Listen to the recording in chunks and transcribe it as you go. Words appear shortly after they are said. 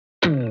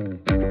Hej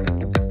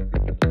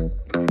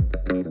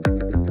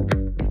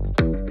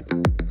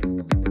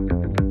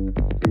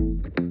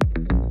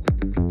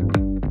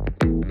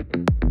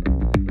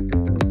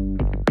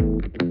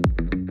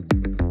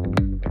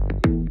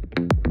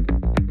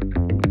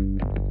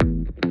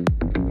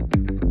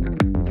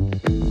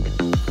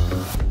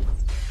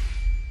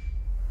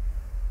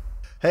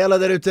alla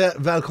där ute,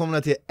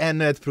 välkomna till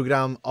ännu ett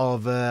program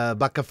av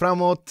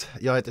Backaframåt.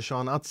 Jag heter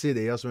Shan, det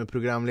är jag som är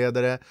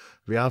programledare.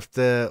 Vi har haft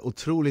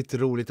otroligt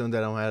roligt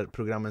under de här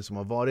programmen som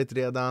har varit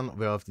redan.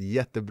 Vi har haft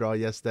jättebra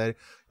gäster.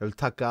 Jag vill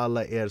tacka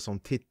alla er som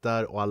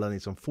tittar och alla ni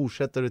som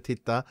fortsätter att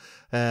titta.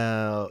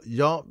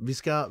 Ja, vi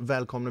ska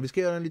välkomna, vi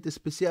ska göra en lite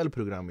speciell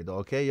program idag,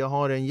 okej? Jag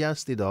har en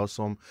gäst idag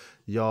som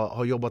jag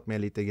har jobbat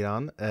med lite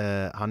grann.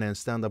 Han är en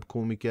stand-up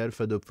komiker,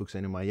 född och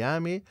uppvuxen i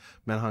Miami,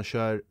 men han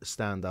kör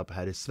stand-up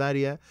här i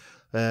Sverige.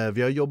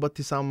 Vi har jobbat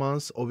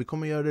tillsammans och vi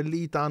kommer göra det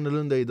lite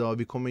annorlunda idag.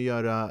 Vi kommer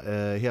göra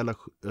hela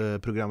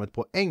programmet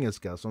på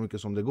engelska så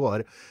mycket som det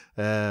går.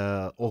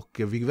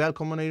 Och vi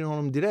välkomnar in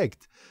honom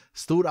direkt.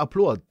 Stor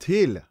applåd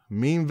till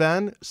min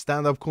vän,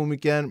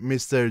 stand-up-komikern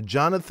Mr.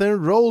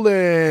 Jonathan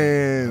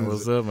Rollins.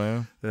 What's up,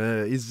 man?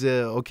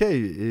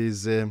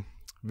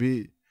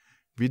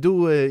 We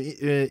do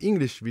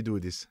English, we do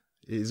this.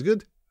 It's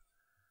good?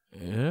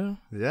 Yeah.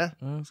 Yeah?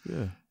 That's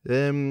good.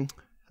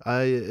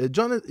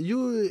 John,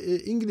 you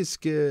English,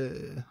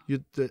 your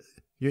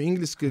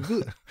English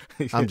good.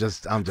 I'm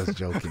just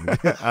joking.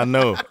 I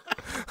know.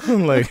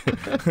 I'm like,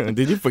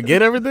 did you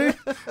forget everything?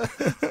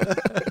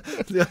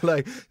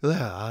 like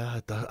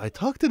I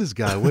talked to this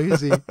guy. Where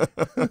is he?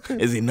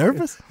 Is he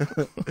nervous?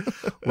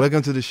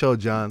 Welcome to the show,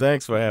 John.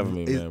 Thanks for having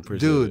me, man.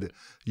 Appreciate Dude, it.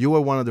 you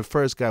were one of the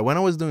first guys. When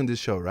I was doing this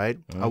show, right?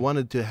 I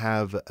wanted to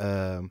have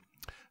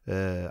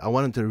I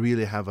wanted to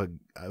really have a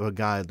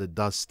guy that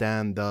does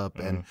stand up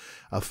and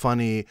a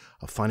funny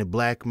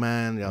black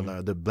man,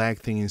 the black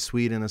thing in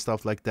Sweden and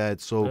stuff like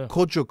that. So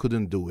Kojo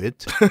couldn't do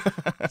it.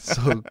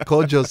 So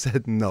Kojo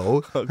said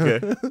no. Okay.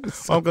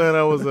 So, I'm glad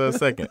I was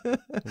second.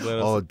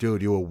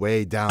 Dude, you were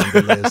way down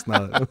the list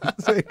now.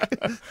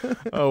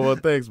 Oh, well,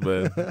 thanks,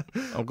 man.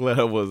 I'm glad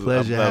I was.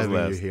 Pleasure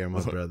having you here,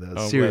 my brother.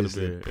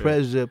 Seriously,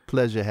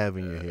 pleasure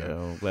having you here.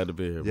 I'm glad to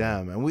be here.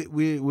 Yeah, man.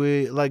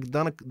 We like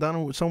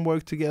done some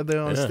work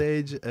together on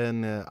stage,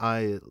 and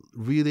I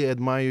really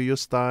admire your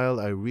style.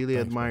 I really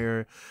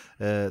admire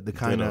the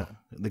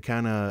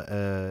kind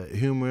of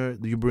humor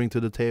you bring to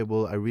the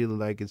table. I really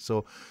like it.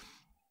 So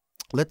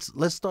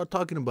let's start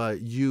talking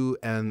about you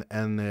and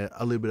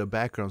a little bit of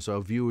background, so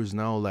our viewers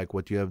know like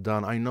what you have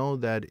done. I know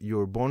that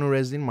you're born and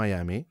raised in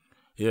Miami.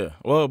 Yeah.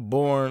 Well,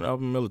 I'm a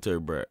military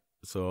brat,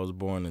 so I was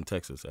born in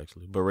Texas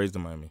actually, but raised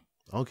in Miami.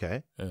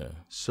 Okay. Yeah.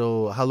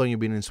 So how long you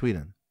been in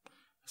Sweden?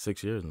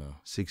 6 years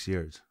now. 6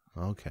 years.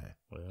 Okay.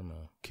 Yeah,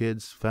 man.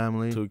 Kids,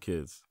 family? 2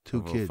 kids.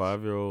 Two kids. A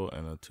 5-year-old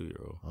and a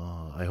 2-year-old.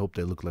 Oh, I hope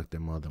they look like their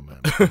mother,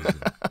 man.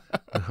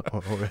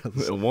 or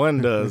else.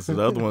 One does.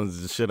 The other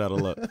one's just shit out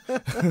of luck.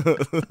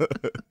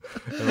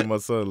 And my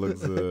son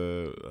looks.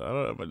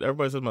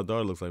 Everybody says my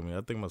daughter looks like me.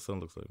 I think my son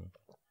looks like me.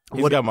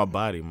 He's got my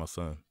body, my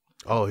son.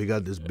 Oh, he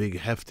got this big,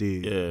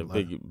 hefty... Yeah,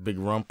 big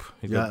rump.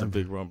 He got the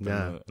big rump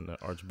and the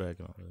arch back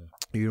and all that.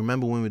 You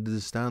remember when we did the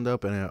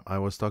stand-up and I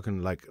was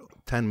talking like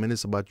 10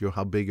 minutes about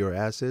how big your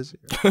ass is?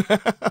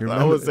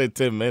 I would say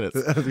 10 minutes.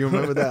 You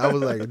remember that? I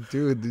was like,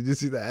 dude, did you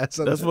see the ass?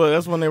 That's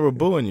when they were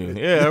booing you.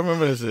 Yeah, I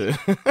remember that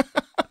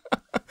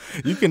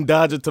shit. You can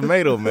dodge a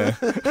tomato, man.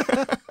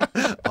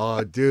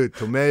 Oh, dude,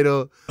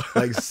 tomato,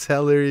 like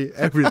celery,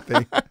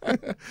 everything.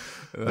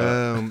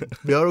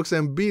 Vi har också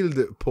en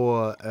bild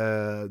på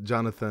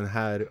Jonathan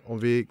här. Om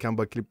vi kan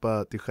bara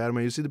klippa till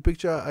skärmen. You see the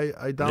picture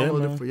I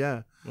downloaded for?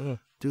 Yeah.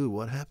 Dude,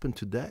 what happened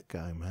to that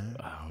guy, man?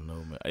 I don't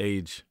know, man.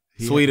 Age.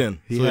 Sweden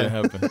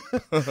happened.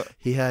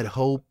 He had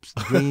hopes,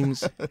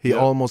 dreams. He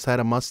almost had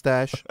a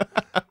mustache.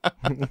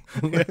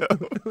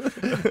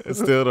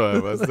 Still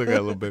don't. I still got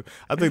a little bit.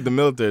 I think the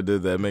military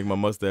did that, make my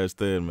mustache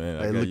thin,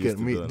 man. Hey, look at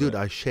me, dude.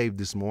 I shaved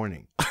this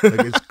morning.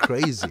 Like it's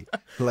crazy.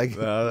 Like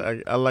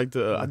I like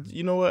to.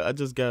 You know what? I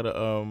just got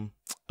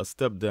a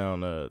step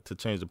down to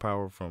change the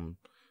power from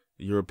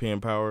European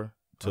power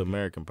to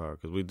American power,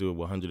 because we do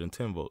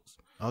 110 votes.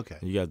 Okay.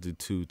 You got to do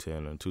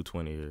 210 and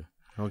 220 here.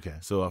 Okay.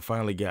 So I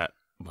finally got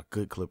my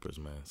good clippers,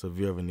 man. So if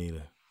you ever need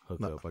a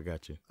hookup, I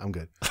got you. I'm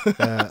good.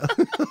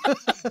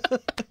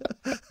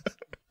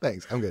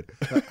 Thanks. I'm good.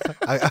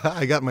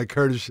 I got my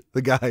Kurdish,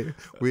 the guy.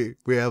 We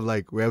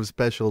have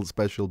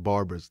special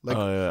barbers. Like,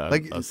 oh yeah,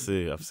 like I've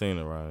seen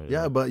it around.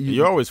 Yeah, but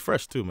you're always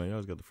fresh too, man. You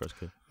always got the fresh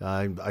cut.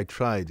 I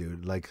try,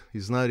 dude. Like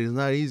it's not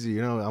easy.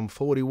 You know, I'm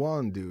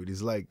 41, dude.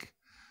 It's like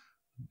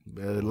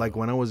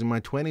when I was in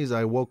my 20s,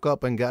 I woke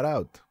up and got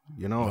out.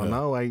 You know,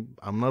 now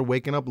I'm not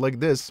waking up like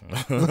this.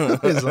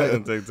 It's like,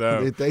 it takes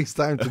time. It takes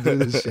time to do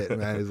this shit,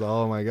 man. It's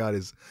oh my god,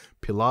 it's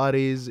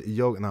Pilates,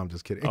 yoga. No, I'm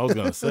just kidding. I was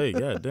gonna say,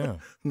 god damn.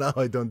 No,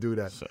 I don't do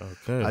that.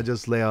 Okay. I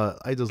just lay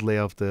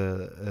off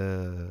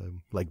the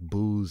like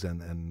booze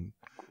and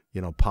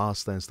you know,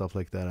 pasta and stuff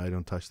like that. I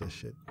don't touch that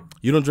shit.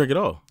 You don't drink at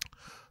all?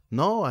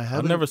 No, I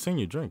haven't. I've never seen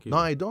you drink either.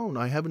 No, I don't.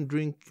 I haven't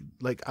drink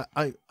like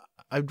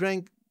I've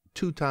drank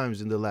 2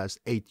 times in the last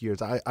 8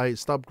 years. I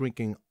stopped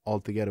drinking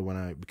altogether when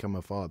I became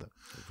a father.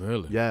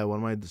 Really? Yeah,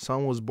 when my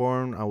son was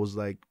born, I was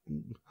like,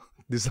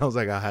 this sounds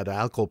like I had an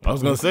alcohol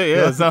problem. I was gonna say,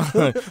 yeah, it sounds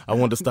like I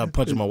wanted to stop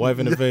punching my wife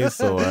in the face.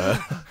 So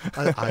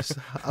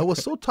I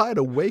was so tired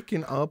of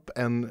waking up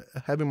and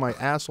having my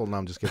asshole. No,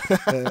 I'm just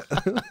kidding.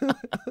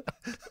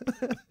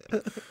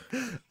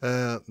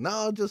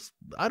 No,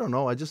 I don't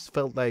know. I just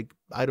felt like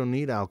I don't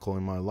need alcohol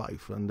in my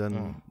life, and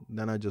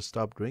then I just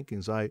stopped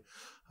drinking. So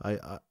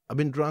I've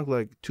been drunk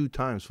like 2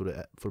 times for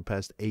the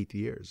past 8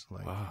 years.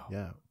 Like, wow.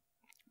 Yeah,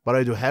 but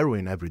I do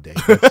heroin every day.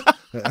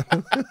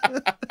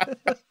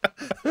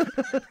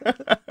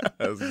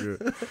 That's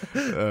good.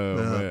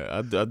 Man,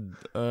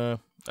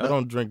 I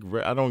don't drink.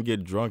 I don't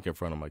get drunk in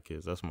front of my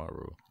kids. That's my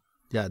rule.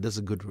 Yeah, that's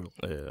a good rule.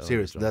 Yeah,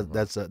 seriously,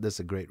 that's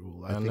a great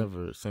rule. I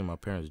never seen my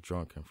parents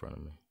drunk in front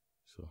of me.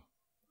 So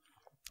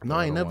no,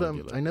 I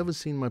never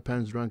seen my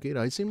parents drunk either.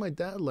 I seen my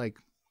dad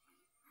like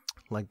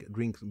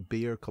drink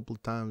beer a couple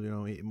of times. You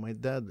know, my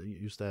dad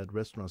used to have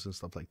restaurants and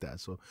stuff like that.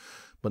 So,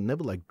 but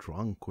never like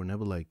drunk or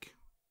never like.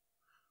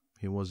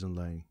 He wasn't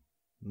like.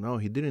 No,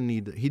 he didn't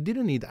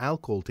need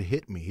alcohol to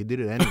hit me. He did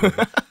it anyway.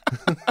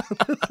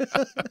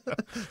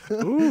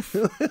 Oof,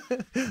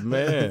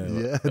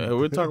 man. Yeah, we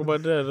were talking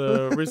about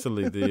that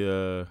recently.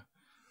 The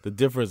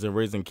difference in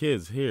raising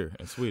kids here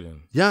in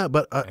Sweden. Yeah,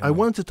 but I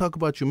wanted to talk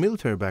about your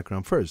military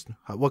background first.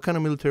 What kind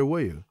of military were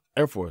you?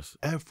 Air Force.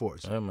 Air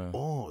Force. Yeah, man.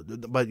 Oh,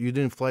 but you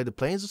didn't fly the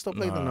planes and stuff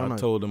like that? No, I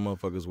told them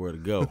motherfuckers where to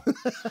go.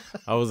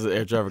 I was an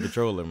air traffic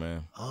controller,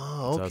 man.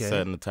 Oh, okay. So I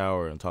sat in the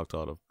tower and talked to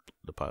all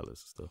the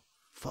pilots and stuff.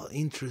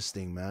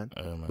 Interesting, man.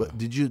 Yeah, man. But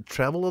did you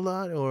travel a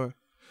lot or?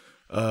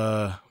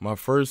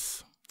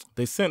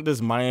 They sent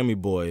this Miami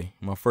boy,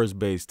 my first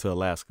base, to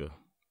Alaska.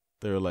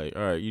 They were like,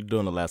 all right, you're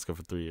doing Alaska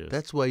for 3 years.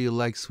 That's why you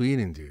like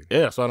Sweden, dude.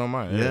 Yeah, so I don't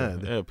mind. Yeah.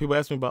 Yeah. People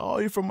ask me about, oh,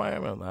 you from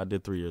Miami? I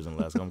did 3 years in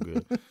Alaska. I'm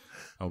good.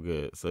 I'm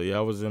good. So yeah,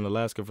 I was in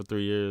Alaska for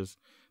 3 years.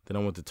 Then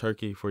I went to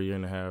Turkey for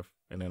 1.5 years.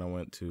 And then I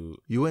went to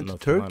You went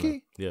North to Turkey?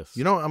 Carolina. Yes.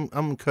 You know,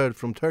 I'm Kurd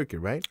from Turkey,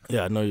 right?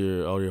 Yeah, I know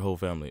all your whole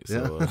family.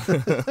 So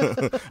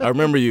I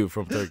remember you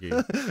from Turkey.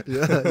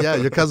 Yeah,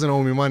 your cousin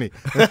owed me money.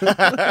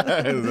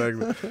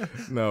 Exactly.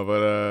 No,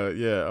 but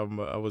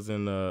I was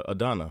in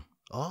Adana.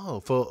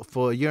 Oh, for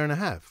 1.5 years?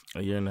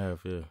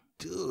 1.5 years, yeah.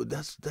 Dude,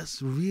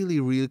 that's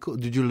really, really cool.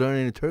 Did you learn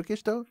any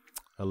Turkish though?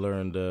 I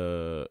learned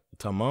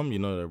tamam. You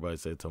know everybody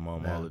say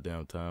tamam all the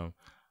damn time.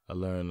 I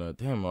learned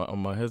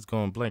my head's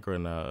going blank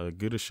right now.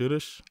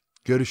 Görüşürüz.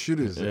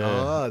 Görüşürüz. Yeah.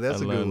 Oh,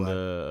 that's a good one.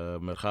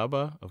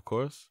 Merhaba, of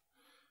course.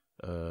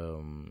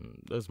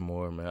 There's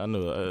more, man. I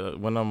know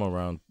when I'm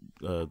around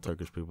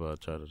Turkish people, I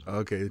try to.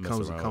 Okay, it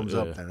comes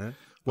up then. Huh?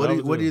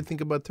 What do you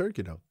think about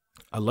Turkey though?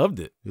 I loved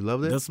it. You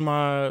loved it? That's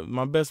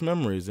my best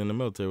memories in the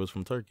military was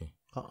from Turkey.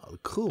 Oh,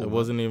 cool. It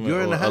wasn't even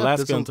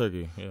Alaska and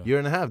Turkey. Yeah. 1.5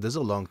 years. That's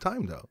a long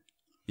time though.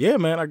 Yeah,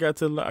 man. I got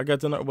to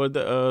know,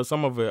 but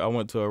some of it I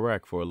went to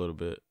Iraq for a little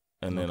bit,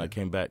 and then I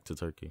came back to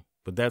Turkey.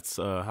 But that's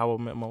how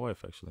I met my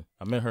wife, actually.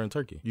 I met her in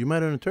Turkey. You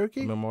met her in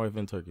Turkey? I met my wife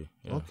in Turkey.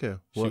 Yeah. Okay.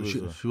 Well,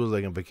 she was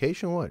like on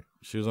vacation, what?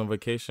 She was on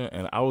vacation,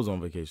 and I was on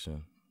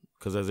vacation.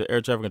 Because as an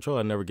air traffic controller,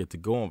 I never get to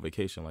go on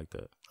vacation like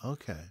that.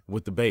 Okay.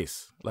 With the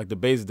base. Like, the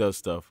base does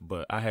stuff,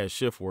 but I had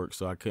shift work,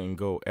 so I couldn't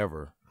go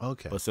ever.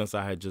 Okay. But since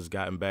I had just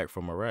gotten back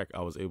from Iraq,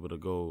 I was able to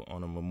go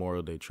on a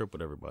Memorial Day trip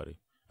with everybody.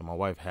 And my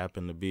wife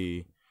happened to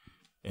be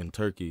in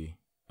Turkey,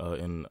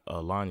 in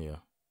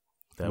Alanya.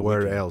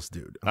 Where else,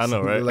 dude? I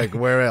know, right? Like,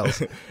 where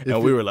else?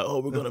 And we were like, oh,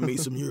 we're going to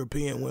meet some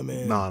European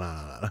women.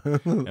 No.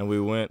 And we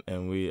went,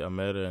 and I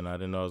met her, and I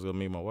didn't know I was going to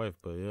meet my wife,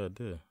 but yeah, I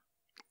did.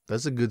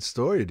 That's a good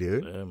story,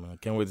 dude. Yeah, man. I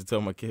can't wait to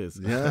tell my kids.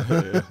 Yeah.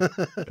 Yeah.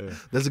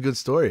 That's a good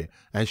story.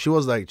 And she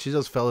was like, she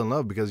just fell in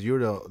love because you're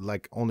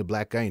the only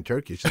black guy in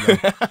Turkey. She's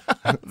like,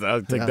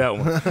 I'll take that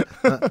one.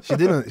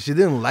 She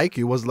didn't like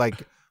you. It was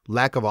like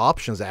lack of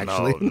options,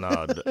 actually.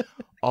 No.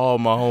 All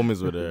my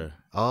homies were there.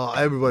 Oh,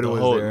 everybody was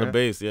there. The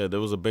base, yeah.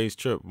 There was a base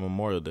trip,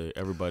 Memorial Day.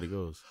 Everybody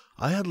goes.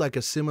 I had like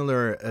a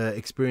similar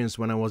experience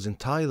when I was in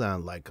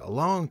Thailand. Like a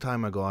long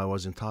time ago, I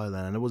was in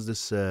Thailand, and it was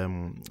this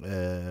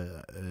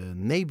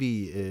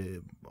Navy,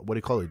 what do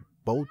you call it,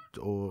 boat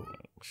or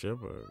ship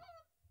or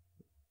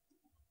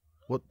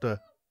what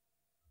the?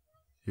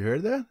 You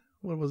heard that?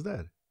 What was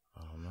that?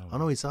 Oh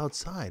no, it's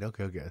outside.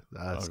 Okay.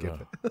 Skip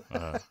it.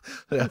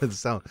 Yeah, the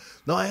sound.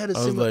 No, I had a I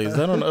was similar. like, is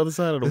that on the other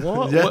side of the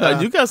wall? Yeah.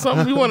 What? You got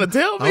something you want to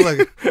tell me? I'm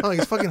like,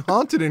 it's fucking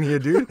haunted in here,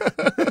 dude.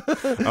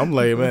 I'm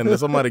like, man,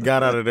 somebody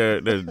got out of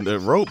their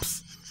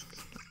ropes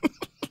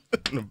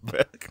in the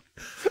back.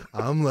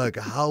 I'm like,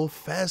 how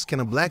fast can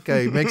a black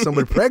guy make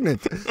somebody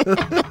pregnant?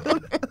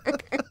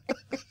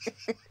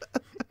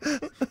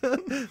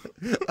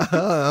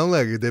 I'm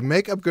like, the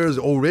makeup girl is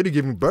already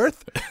giving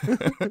birth.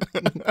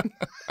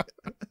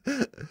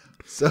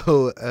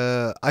 So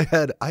I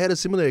had a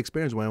similar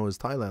experience when I was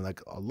in Thailand,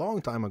 like a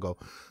long time ago.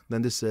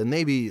 Then this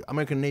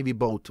American Navy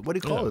boat. What do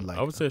you call it? Like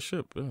I would say a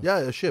ship. Yeah,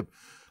 a ship.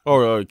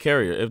 Or a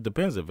carrier. It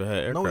depends if it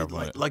had aircraft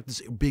on it. Like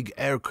this big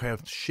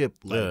aircraft ship.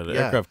 Like, the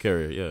aircraft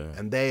carrier. Yeah.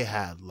 And they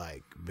had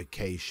like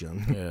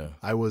vacation. Yeah.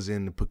 I was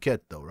in Phuket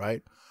though,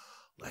 right?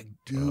 Like,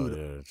 dude. Oh,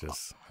 yeah,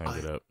 just hang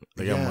it up.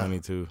 They got money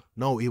too.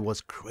 No, it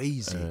was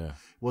crazy. It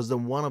was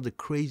one of the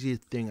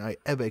craziest thing I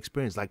ever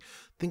experienced. Like,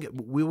 think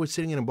we were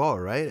sitting in a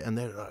bar, right? And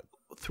there are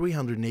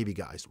 300 Navy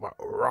guys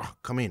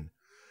come in.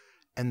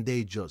 And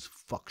they just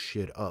fuck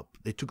shit up.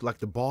 They took like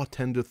the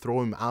bartender,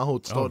 throw him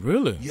out. Oh,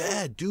 really?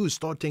 Yeah, dude,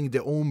 start taking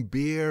their own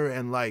beer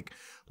and like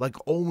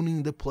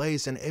owning the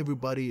place, and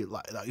everybody,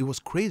 like it was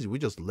crazy. We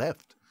just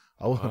left.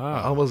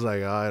 I was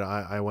like,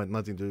 I want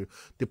nothing to do.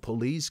 The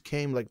police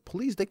came. Like,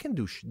 police, they can't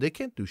do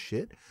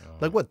shit.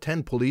 Like, what,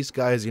 10 police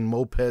guys in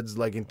mopeds,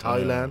 like in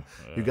Thailand.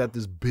 You got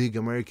this big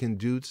American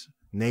dudes,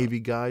 Navy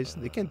guys.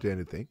 They can't do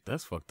anything.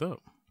 That's fucked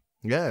up.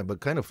 Yeah, but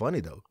kind of funny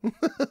though.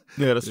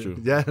 Yeah, that's true.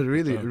 Yeah,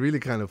 really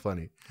kind of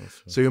funny.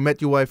 So you met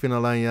your wife in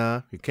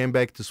Alanya. You came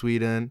back to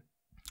Sweden.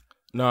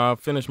 No, I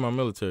finished my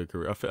military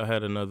career.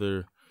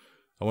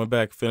 I went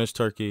back, finished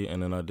Turkey,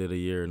 and then I did a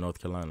year in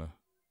North Carolina.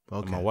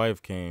 Okay. And my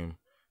wife came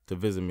to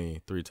visit me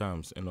 3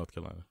 times in North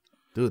Carolina.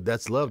 Dude,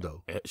 that's love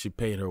though. She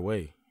paid her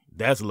way.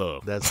 That's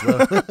love. That's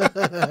love.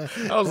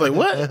 I was like,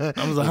 what?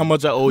 I was like, how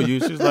much I owe you?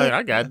 She was like,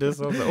 I got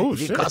this. I was like, oh,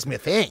 shit. It cost me a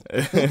thing.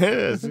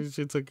 Yeah,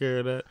 she took care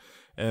of that.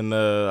 And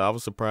I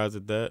was surprised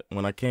at that.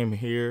 When I came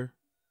here,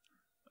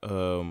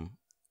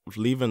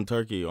 leaving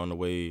Turkey on the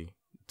way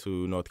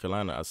to North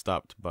Carolina, I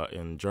stopped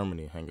in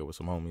Germany, hanging with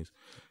some homies.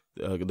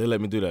 They let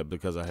me do that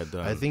because I had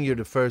done. I think you're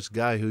the first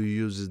guy who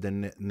uses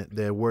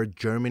the word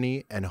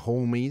Germany and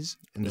homies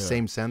in the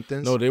same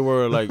sentence. No, they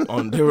were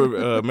they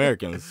were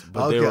Americans,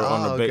 but they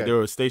were they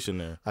were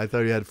stationed there. I thought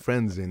you had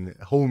friends in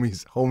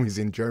homies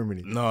in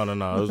Germany. No,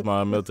 it was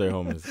my military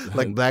homies.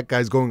 Like black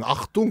guys going,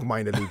 Achtung,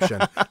 meine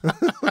Liebchen.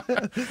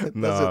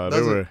 No,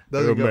 they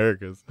were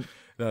Americans.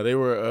 No, they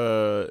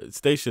were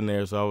stationed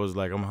there, so I was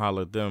like, I'm gonna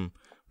holler at them.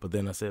 But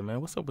then I said,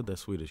 man, what's up with that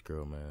Swedish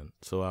girl, man?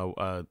 So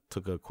I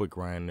took a quick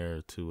ride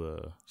there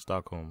to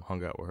Stockholm,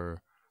 hung out with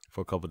her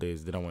for a couple of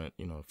days. Then I went,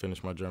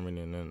 finished my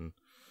Germany and then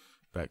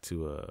back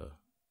to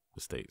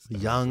the States.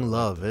 Young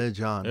love, eh,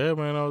 John? Yeah,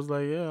 man. I was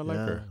like, yeah, I like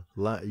her.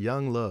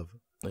 Young love.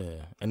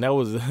 Yeah, and that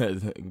was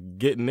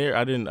getting there.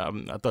 I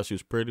thought she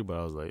was pretty, but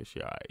I was like,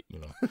 she all right,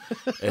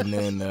 And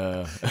then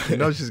you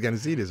know she's gonna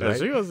see this, right?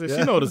 She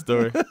know the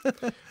story.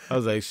 I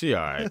was like, she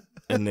all right.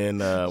 And then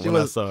when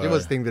I saw her, she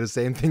was thinking the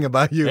same thing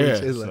about you. Yeah,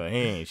 she's like, he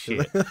ain't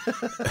shit.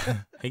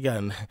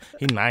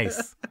 he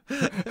nice.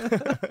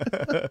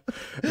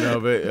 No,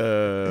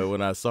 but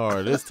when I saw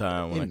her this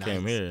time when I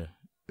came here.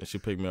 And she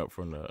picked me up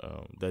from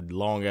that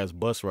long ass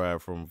bus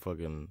ride from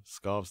fucking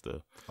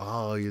Skavsta.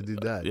 Oh, you did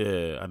that?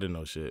 Yeah, I didn't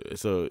know shit.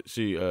 So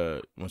she,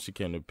 when she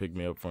came to pick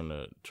me up from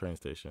the train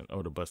station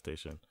or the bus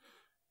station,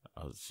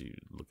 she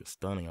looked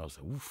stunning. I was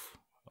like, oof,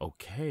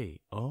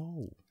 okay,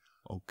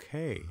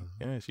 okay.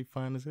 Yeah, she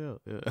fine as hell.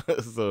 Yeah.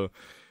 So,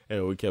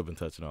 yeah, we kept in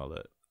touch and all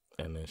that.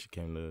 And then she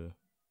came to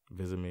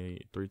visit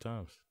me 3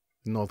 times.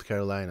 North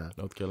Carolina.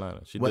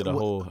 She did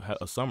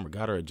a summer,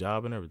 got her a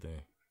job and everything.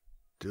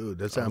 Dude,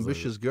 that's an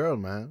ambitious girl,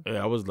 man.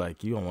 Yeah, I was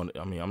like, you don't want.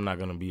 I'm not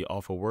gonna be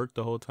off of work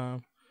the whole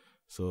time,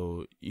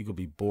 so you could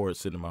be bored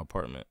sitting in my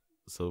apartment.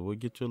 So we'll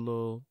get you a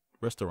little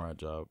restaurant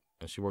job,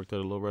 and she worked at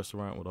a little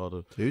restaurant with all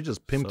the. So you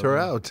just pimped her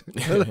out.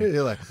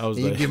 You're like,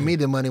 you give me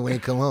the money when you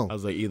come home. I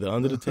was like, either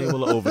under the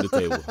table or over the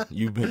table.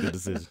 You make the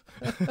decision.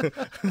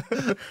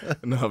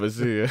 No, but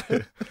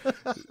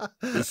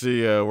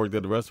she worked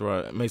at the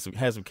restaurant,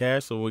 had some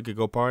cash, so we could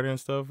go party and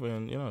stuff,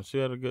 and she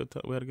had a good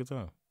time. We had a good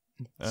time.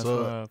 That's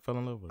when I fell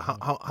in love with her.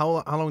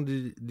 How long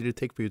did it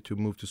take for you to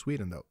move to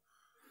Sweden, though?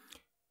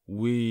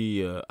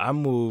 I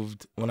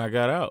moved when I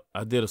got out.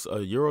 I did a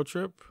Euro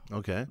trip.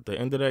 Okay. At the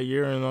end of that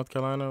year in North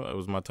Carolina,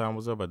 my time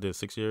was up. I did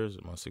 6 years.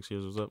 My 6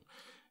 years was up.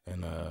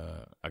 And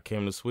I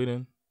came to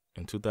Sweden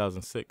in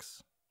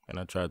 2006, and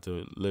I tried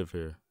to live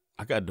here.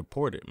 I got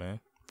deported, man.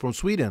 From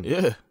Sweden?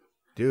 Yeah.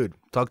 Dude,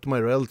 talk to my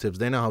relatives.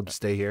 They know how to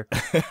stay here.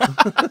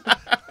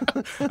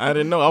 I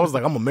didn't know. I was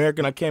like, I'm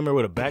American. I came here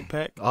with a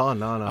backpack. Oh,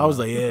 no. I was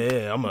like,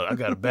 yeah. I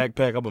got a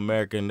backpack. I'm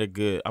American. They're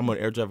good. I'm an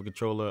air traffic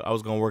controller. I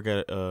was going to work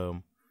at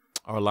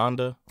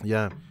Arlanda.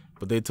 Yeah.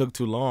 But they took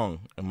too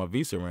long, and my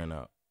visa ran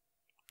out.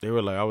 They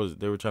were like,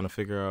 they were trying to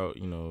figure out,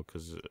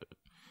 because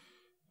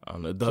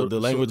the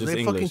language is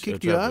English. They fucking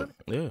kicked you out?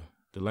 Yeah.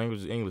 The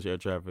language is English, air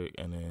traffic,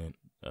 and then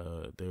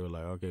they were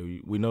like,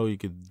 okay, we know you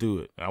could do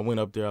it. And I went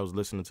up there. I was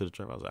listening to the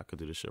traffic. I was like, I could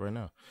do this shit right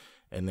now.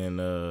 And then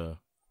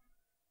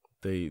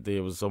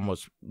there was so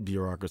much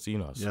bureaucracy,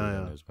 this,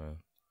 man.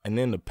 And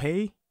then the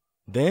pay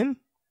then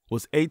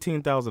was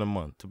 $18,000 a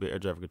month to be an air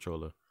traffic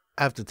controller.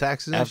 After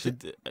taxes?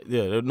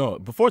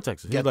 Before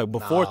taxes. He was like,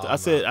 before. I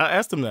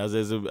asked him that. I said,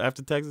 is it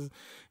after taxes?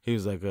 He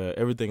was like,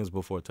 everything is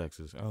before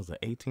taxes. I was like,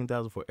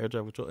 $18,000 for air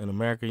traffic control in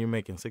America? You're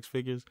making 6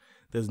 figures?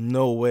 There's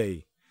no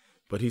way.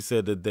 But he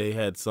said that they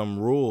had some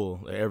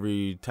rule that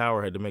every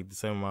tower had to make the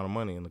same amount of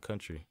money in the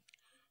country.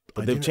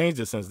 But they've changed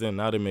it since then.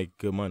 Now they make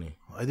good money.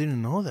 I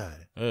didn't know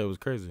that. Yeah, it was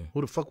crazy.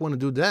 Who the fuck want to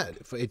do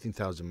that for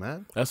 $18,000,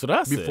 man? That's what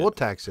I said. Before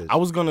taxes. I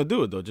was gonna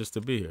do it though, just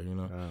to be here,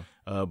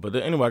 But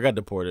anyway, I got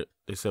deported.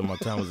 They said my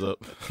time was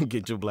up.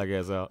 Get your black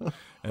ass out.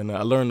 And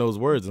I learned those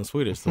words in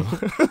Swedish. So.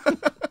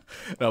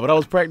 No, but I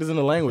was practicing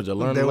the language. I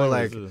learned They the were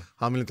language. like,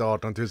 han vill inte ha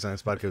 18 000,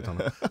 sparka ut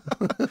honom.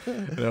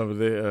 No,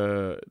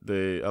 but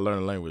I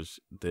learned the language.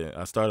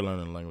 I started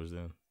learning the language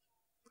then.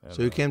 And,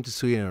 So you came to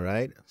Sweden,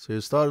 right? So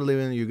you started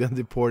living, you got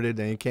deported,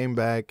 and you came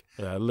back.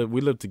 Yeah,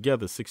 we lived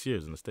together 6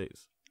 years in the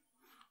States.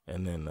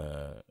 And then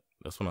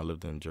that's when I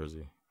lived in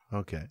Jersey.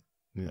 Okay.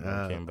 And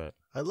I came back.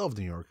 I love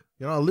New York.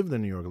 You know, I lived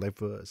in New York like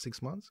for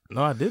 6 months.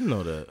 No, I didn't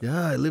know that.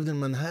 Yeah, I lived in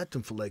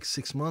Manhattan for like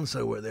 6 months.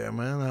 I were there,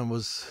 man. I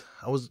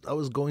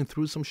was going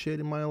through some shit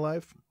in my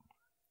life.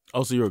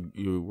 Oh, so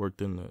you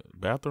worked in the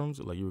bathrooms,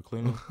 like you were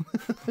cleaning?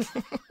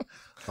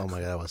 Oh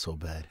my god, that was so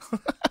bad.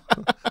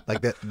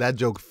 Like that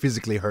joke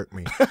physically hurt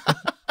me.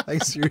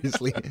 Like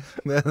seriously.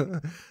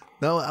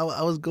 No,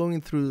 I was going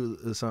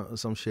through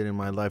some shit in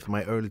my life in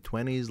my early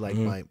 20s. Like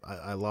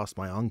I lost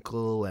my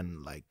uncle,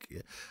 and like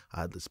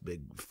I had this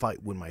big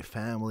fight with my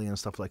family and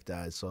stuff like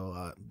that.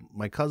 So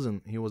my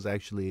cousin, he was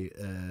actually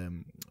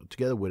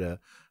together with a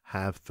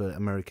half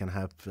American,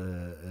 half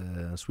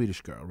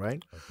Swedish girl,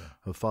 right? Okay.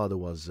 Her father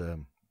was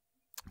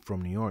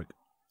from New York,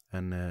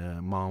 and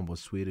mom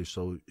was Swedish.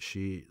 So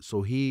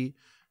he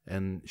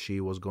and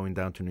she was going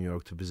down to New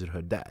York to visit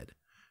her dad.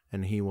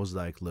 And he was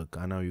like, look,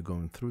 I know you're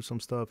going through some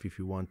stuff. If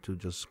you want to,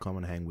 just come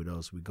and hang with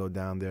us. We go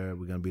down there.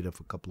 We're going to be there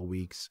for a couple of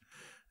weeks.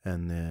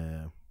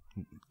 And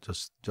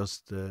just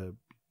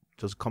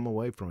come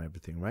away from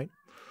everything, right?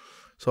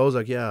 So I was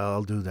like, yeah,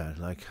 I'll do that.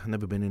 Like,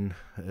 never been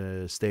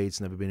in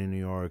States, never been in New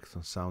York.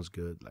 So sounds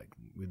good. Like,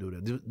 we do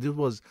that. This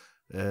was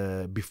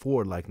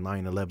before, like,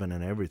 9/11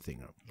 and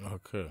everything.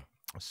 Okay.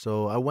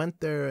 So I went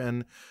there,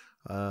 and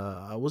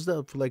I was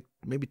there for, like,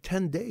 maybe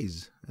 10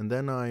 days. And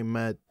then I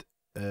met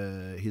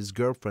his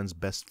girlfriend's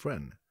best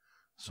friend.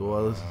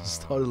 So I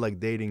started like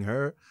dating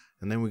her,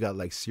 and then we got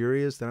like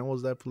serious. Then I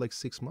was there for like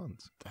 6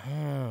 months.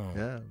 Damn.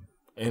 Yeah.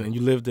 And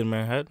you lived in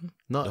Manhattan?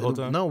 No, the whole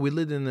time? No, we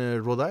lived in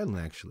Rhode Island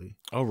actually.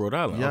 Oh, Rhode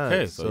Island. Yeah,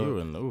 okay, so you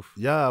were in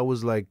Yeah, I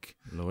was like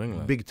New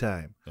England, big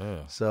time.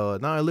 Yeah. So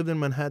now I lived in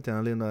Manhattan. I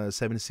lived in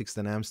 76th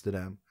and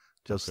Amsterdam,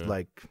 just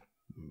like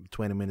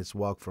 20 minutes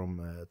walk from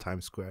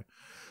Times Square,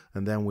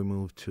 and then we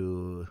moved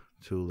to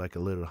like a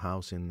little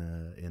house in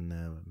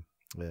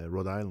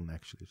Rhode Island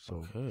actually.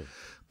 So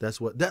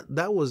that's what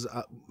that was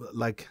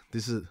like.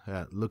 This is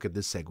look at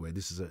this segue.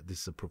 This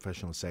is a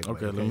professional segue.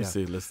 Okay, let me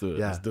see. Let's do it.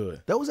 Let's do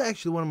it. That was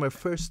actually one of my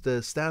first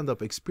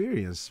stand-up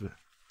experience.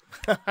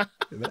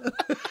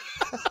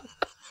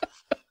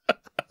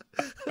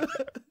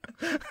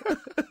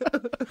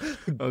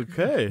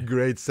 Okay,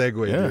 great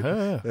segue.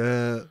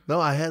 Yeah. No,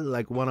 I had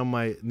like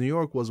New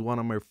York was one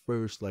of my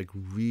first like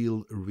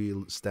real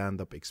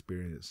stand-up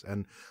experience.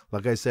 And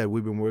like I said,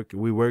 we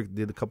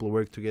did a couple of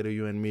work together,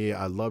 you and me.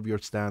 I love your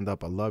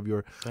stand-up. I love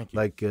your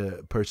like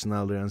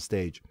personality on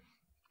stage.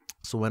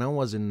 So when I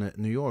was in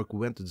New York, we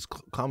went to this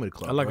comedy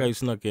club. I like how you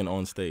snuck in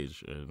on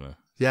stage.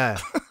 Yeah.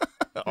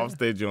 Off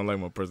stage, you don't like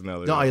my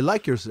personality. No, I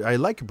like your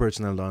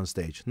personality on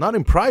stage. Not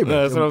in private.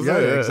 No, that's what I'm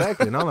saying. Yeah,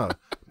 exactly. No.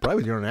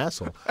 Private, you're an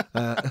asshole.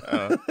 Yeah,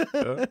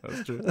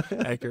 that's true.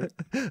 Accurate.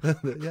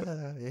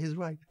 Yeah, he's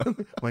right.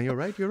 When you're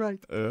right, you're right.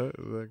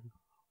 Exactly.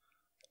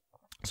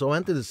 So I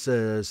went to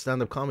this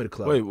stand-up comedy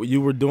club. Wait,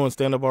 you were doing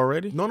stand-up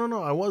already? No,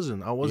 I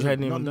wasn't. You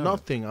hadn't even done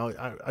nothing.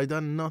 I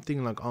done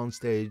nothing like on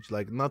stage,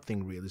 like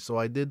nothing really. So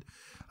I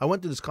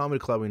went to this comedy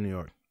club in New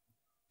York.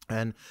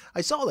 And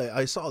I saw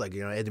like,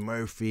 you know, Eddie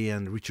Murphy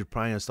and Richard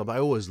Pryor and stuff. I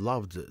always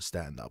loved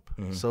stand-up.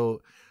 Mm-hmm.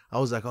 So I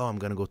was like, oh, I'm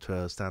going to go to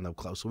a stand-up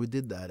club. So we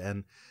did that.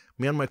 And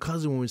me and my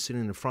cousin, we were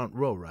sitting in the front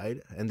row, right?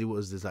 And it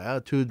was this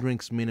like, 2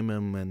 drinks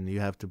minimum. And you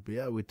have to be,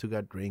 we took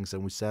our drinks.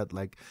 And we sat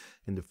like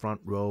in the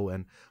front row.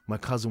 And my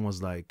cousin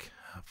was like,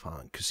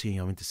 fan, kusin,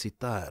 jag vill inte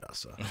sitta här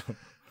alltså.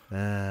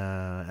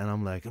 And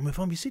I'm like, men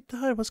fan, vi sitter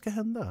här, vad ska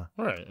hända?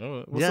 Right.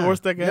 What's the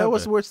worst that can happen? Yeah,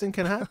 what's the worst thing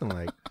can happen?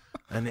 Like,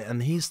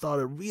 and he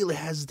started really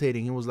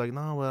hesitating. He was like,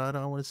 no, well, I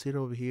don't want to sit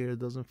over here. It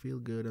doesn't feel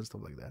good and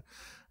stuff like that.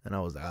 And I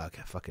was like,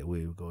 okay, fuck it.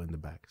 We'll go in the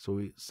back. So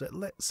we sat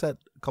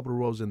a couple of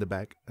rows in the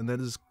back. And then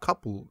this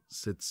couple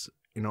sits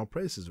in our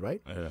places,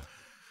 right? Yeah.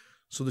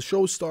 So the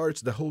show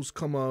starts. The host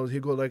come out.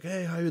 He go like,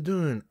 hey, how you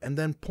doing? And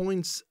then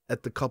points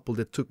at the couple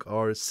that took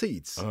our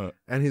seats.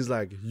 And he's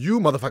like, you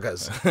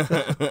motherfuckers.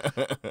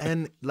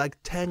 And like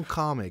 10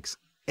 comics.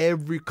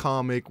 Every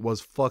comic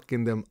was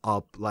fucking them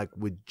up, like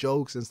with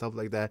jokes and stuff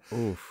like that.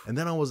 Oof. And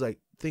then I was like,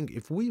 think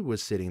if we were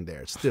sitting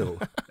there still,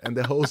 and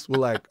the hosts were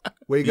like,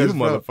 where you guys from?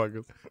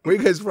 Motherfuckers. Where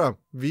you guys from?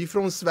 We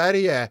from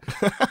Sverige.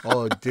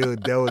 Oh,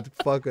 dude, that would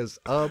fuck us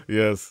up.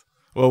 Yes.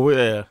 Well,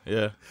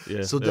 yeah.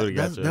 So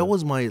that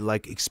was my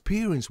like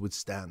experience with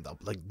stand-up,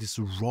 like this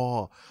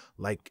raw,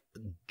 like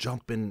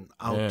jumping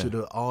out to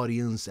the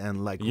audience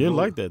and like. You're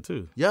like that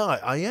too. Yeah,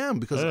 I am,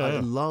 because I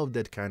love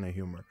that kind of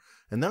humor.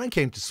 And then I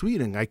came to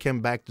Sweden. I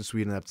came back to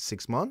Sweden after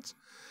 6 months.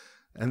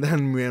 And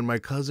then me and my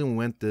cousin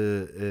went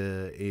to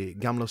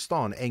Gamla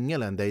Stan,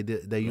 England.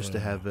 They used to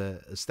have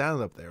a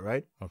stand-up there,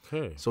 right?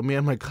 Okay. So me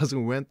and my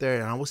cousin went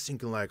there, and I was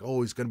thinking like,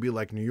 oh, it's going to be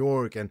like New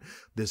York and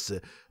this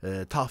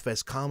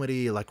tough-ass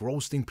comedy, like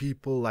roasting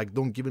people, like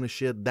don't give a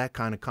shit, that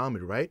kind of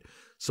comedy, right?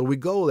 So we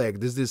go like,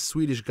 there's this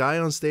Swedish guy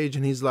on stage,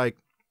 and he's like,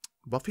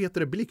 varför heter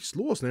det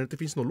blixtlås när det inte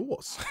finns något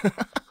lås?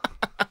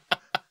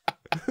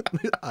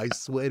 I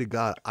swear to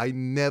God, I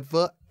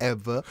never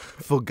ever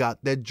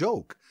forgot that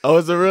joke. Oh,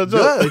 it's a real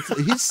joke?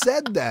 Yeah, he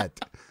said that.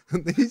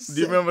 Do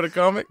you remember the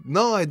comic?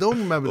 No, I don't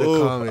remember the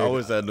comic. I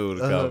wish I knew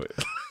the comic.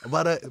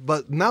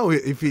 But now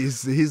if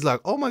he's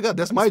like, oh my God,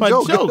 that's my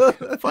joke.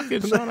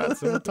 Fucking Shan,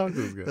 talk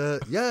to this guy.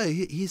 Yeah,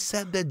 he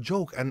said that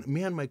joke, and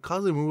me and my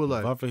cousin, we were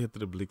like, varför heter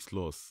det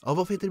blixtlås? Ja,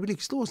 varför heter det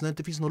blixtlås när det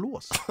inte finns något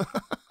lås?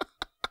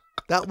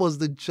 That was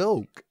the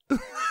joke.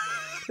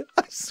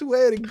 I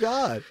swear to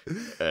God.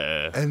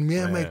 And me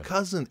and my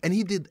cousin, and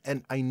he did,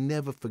 and I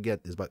never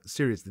forget this, but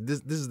seriously,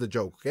 this is the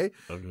joke, okay?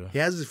 He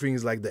has his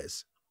fingers like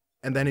this,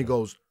 and then he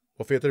goes,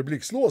 varför heter det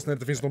blixtlås när det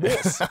inte finns något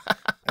lås?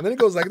 And then he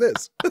goes like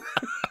this.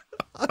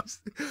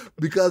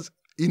 Because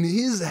in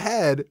his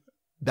head,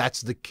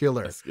 that's the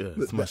killer.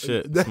 That's my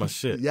shit. That's my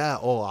shit. Yeah.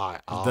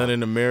 He's done in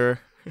the mirror.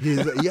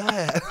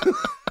 Yeah.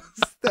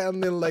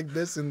 Standing like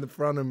this in the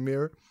front of the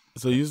mirror.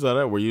 So you saw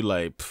that? Were you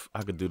like,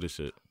 I could do this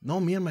shit? No,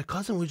 me and my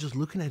cousin were just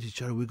looking at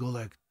each other. We go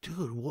like,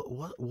 dude,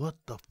 what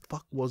the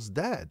fuck was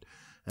that?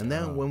 And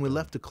then when we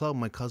left the club,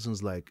 my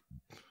cousin's like,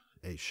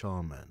 hey,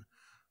 Shan, man,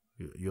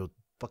 you're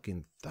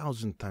fucking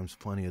 1,000 times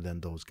funnier than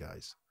those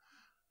guys.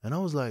 And I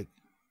was like,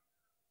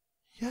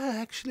 yeah,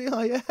 actually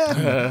I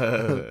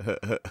am.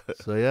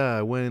 So yeah,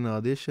 I went in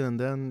audition, and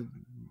then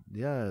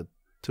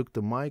took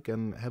the mic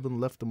and haven't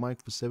left the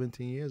mic for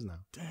 17 years now.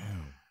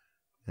 Damn.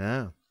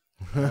 Yeah.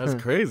 That's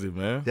crazy,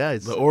 man. Yeah,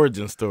 it's the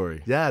origin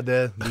story. Yeah,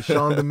 the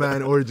Shan the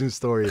Man origin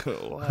story.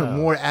 Wow.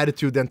 More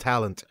attitude than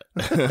talent.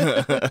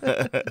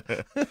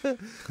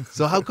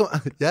 So how come?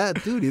 Yeah,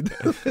 dude.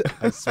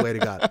 I swear to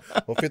God.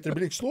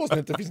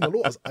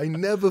 I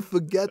never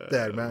forget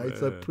that, man.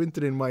 It's like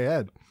printed in my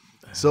head.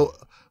 So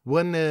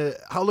when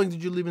how long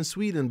did you live in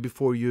Sweden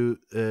before you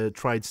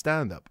tried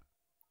stand-up?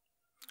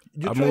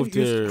 You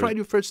tried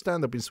your first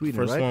stand-up in Sweden,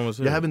 first right? One was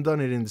here. You haven't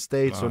done it in the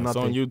States or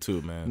nothing? It's on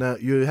YouTube, man. No,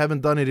 you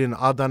haven't done it in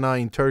Adana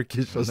in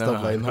Turkish or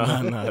stuff like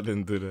that? No, I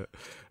didn't do that.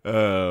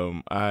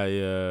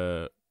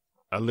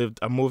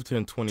 I moved here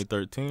in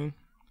 2013,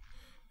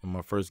 and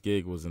my first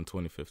gig was in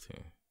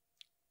 2015.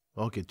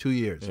 Okay, 2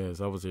 years. Yes,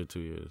 I was here 2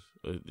 years.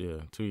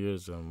 2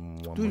 years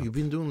and 1 month. Dude, you've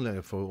been doing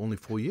that for only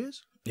 4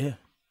 years? Yeah.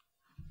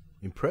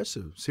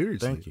 Impressive,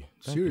 seriously. Thank you.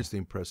 Seriously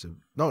impressive.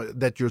 No,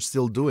 that you're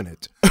still doing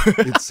it.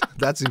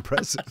 That's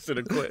impressive. Should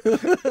have quit.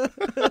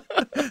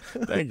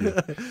 Thank you.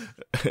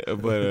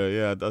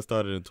 But I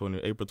started in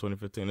April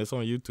 2015. It's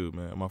on YouTube,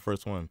 man. My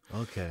first one.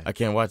 Okay. I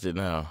can't watch it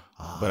now,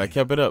 but I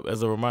kept it up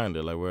as a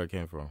reminder, like where I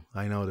came from.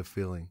 I know the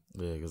feeling.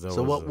 Yeah, because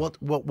so what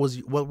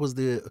was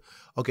the?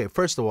 Okay,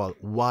 first of all,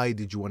 why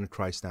did you want to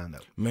try stand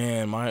up?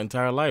 Man, my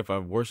entire life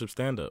I've worshipped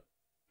stand up.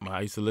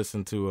 I used to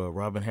listen to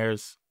Robin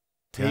Harris.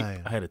 Tape.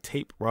 Yeah. I had a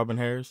tape, Robin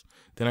Harris.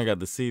 Then I got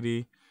the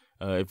CD.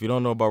 If you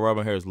don't know about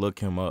Robin Harris, look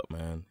him up,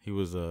 man. He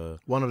was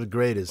one of the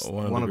greatest.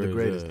 One of the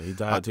greatest. Yeah. He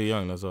died too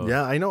young. That's all.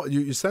 Yeah, I know.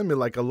 You sent me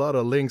like a lot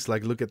of links.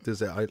 Like, look at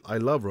this. I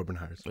love Robin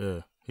Harris.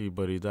 Yeah,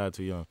 but he died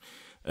too young,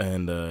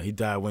 and he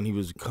died when he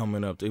was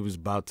coming up. He was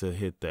about to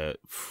hit that.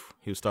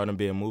 He was starting to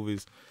be in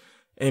movies.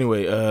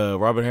 Anyway,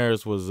 Robin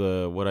Harris was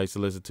what I used to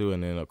listen to,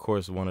 and then of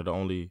course one of the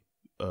only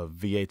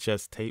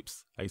VHS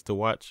tapes I used to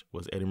watch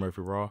was Eddie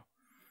Murphy Raw.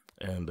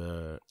 And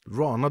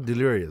Raw, not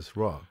Delirious,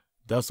 Raw.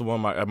 That's the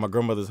one at my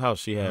grandmother's house.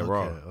 She had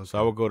Raw, so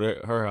I would go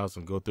to her house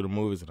and go through the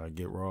movies, and I'd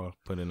get Raw,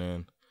 put it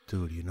in.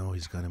 Dude, you know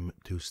he's gonna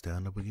do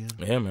stand up again?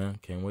 Yeah, man,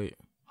 can't wait.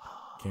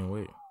 Can't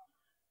wait.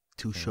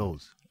 2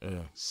 shows.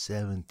 Yeah.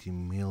 $70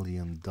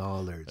 million.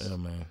 Yeah,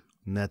 man.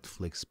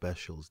 Netflix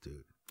specials,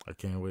 dude. I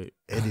can't wait.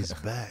 Eddie's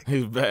back.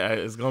 He's back.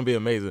 It's gonna be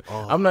amazing.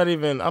 Oh. I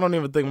don't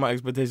even think my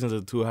expectations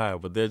are too high,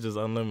 but they're just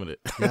unlimited.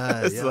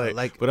 Yeah,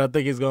 like, but I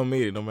think he's gonna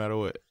meet it no matter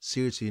what.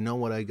 Seriously, you know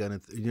what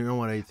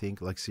I think?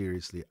 Like,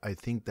 seriously, I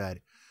think that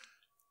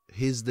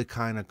he's the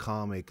kind of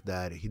comic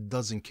that he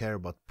doesn't care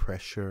about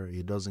pressure.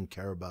 He doesn't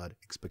care about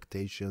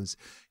expectations.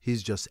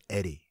 He's just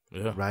Eddie.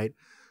 Yeah. Right.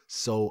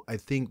 So I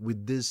think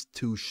with these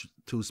two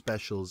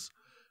specials,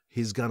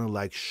 he's gonna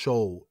like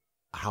show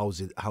how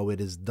it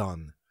is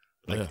done.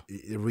 Like,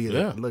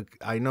 really, look,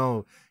 I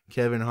know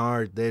Kevin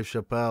Hart, Dave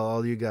Chappelle,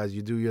 all you guys,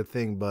 you do your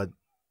thing, but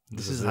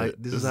this is how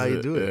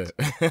you do it.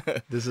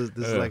 This is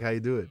like how you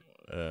do it.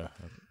 Yeah.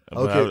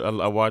 Okay.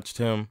 I watched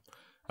him.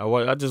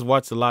 I just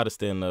watched a lot of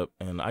stand up,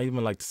 and I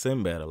even liked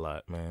Sinbad a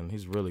lot, man.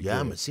 He's really good.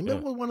 Yeah, man,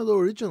 Sinbad was one of the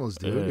originals,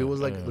 dude. Yeah, it was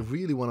like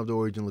really one of the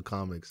original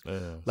comics.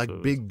 Yeah, like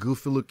big,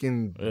 goofy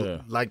looking,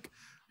 like,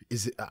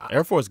 is it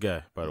Air Force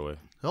guy, by the way?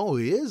 Oh,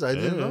 he is. I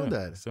didn't know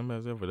that.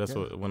 Sinbad's Air Force. That's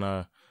what when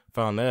I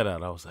found that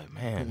out, I was like,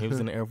 man, he was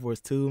in the Air Force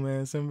too,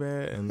 man,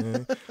 Sinbad. And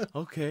then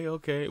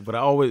okay.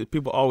 But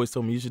people always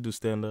told me you should do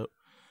stand up.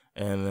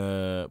 And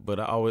but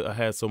I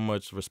had so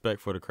much respect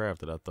for the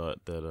craft that I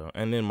thought that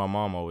and then my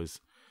mom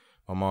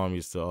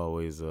used to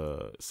always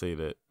say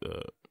that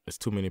it's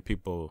too many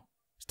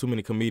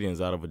comedians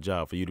out of a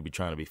job for you to be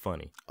trying to be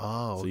funny.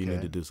 Oh, okay. So you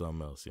need to do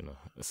something else, you know.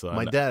 So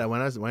my dad,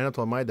 when I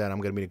told my dad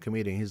I'm gonna be a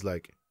comedian, he's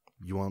like,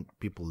 you want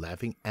people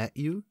laughing at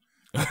you?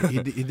 he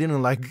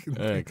didn't like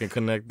can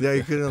connect. Yeah,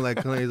 he couldn't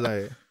like. He's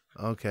like,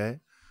 okay.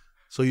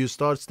 So you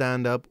start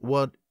stand up.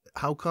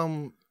 How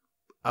come?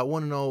 I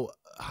want to know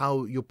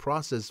how your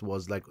process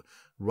was, like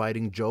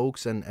writing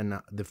jokes and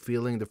the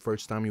feeling the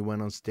first time you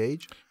went on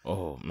stage.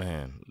 Oh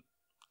man!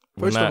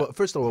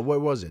 First of all, where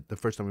was it the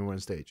first time you went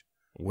on stage?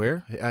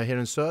 Where? Here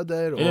in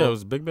Söder? Yeah, it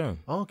was Big Ben.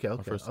 Oh, okay.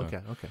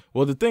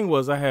 Well, the thing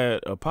was, I had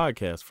a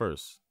podcast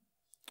first,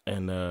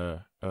 and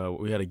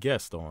we had a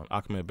guest on.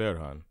 Ahmed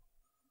Berhan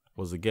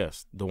was a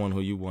guest, the one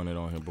who you wanted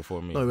on here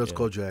before me. No, it was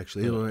Kojo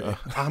actually.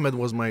 Ahmed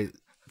was my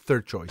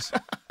third choice,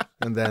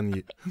 and then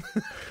you.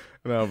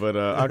 No, but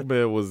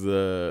Ahmed was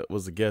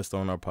a guest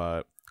on our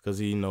pod because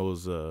he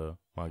knows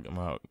one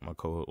of my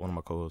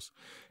co-hosts,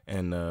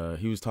 and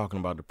he was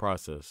talking about the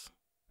process.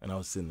 And I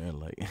was sitting there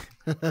like,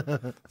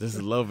 just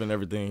loving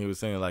everything he was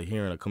saying, like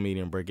hearing a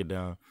comedian break it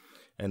down.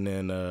 And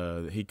then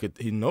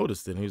he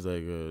noticed it. And he was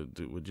like,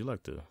 would you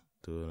like to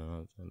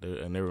do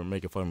it? And they were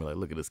making fun of me, like,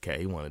 look at this cat,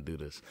 he want to do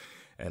this.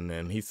 And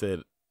then he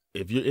said,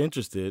 if you're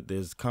interested,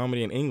 there's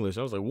comedy in English.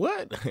 I was like,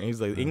 what? And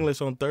he's like, English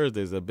on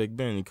Thursdays at Big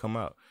Ben, you come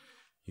out.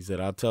 He said,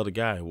 I'll tell the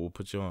guy, we'll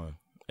put you on.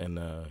 And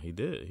he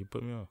did. He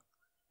put me on.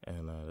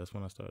 And that's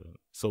when I started.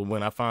 So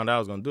when I found out I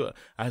was going to do it,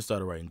 I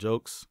started writing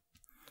jokes.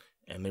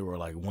 And they were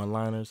like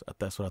one-liners.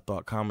 That's what I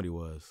thought comedy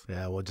was.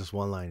 Yeah, well, just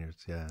one-liners,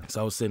 yeah.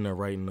 So I was sitting there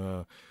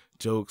writing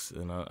jokes,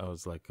 and I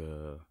was like,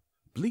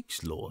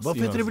 Blickslås. Varför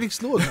heter det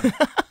blickslås?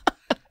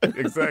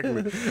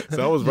 Exactly.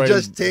 So I was writing.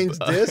 You just changed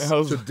this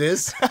to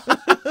this?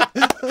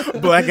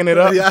 Blacking it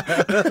up? Yeah.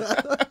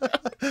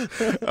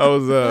 I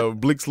was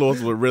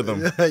blickslås with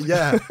rhythm.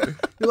 Yeah.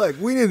 You're like,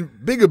 we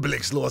need bigger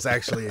blickslås,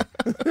 actually.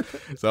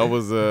 So I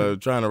was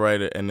trying to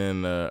write it, and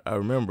then I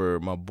remember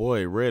my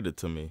boy read it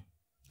to me.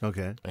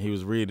 Okay. And he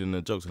was reading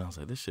the jokes, and I was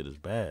like, this shit is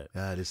bad.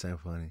 Yeah, this ain't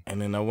funny.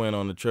 And then I went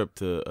on the trip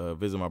to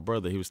visit my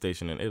brother. He was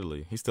stationed in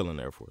Italy. He's still in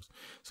the Air Force.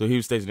 So he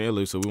was stationed in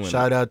Italy, so we went.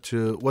 Shout out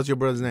to, what's your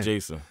brother's name?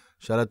 Jason.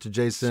 Shout out to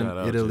Jason, Shout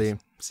out Italy.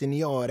 Jason.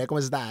 Signore, come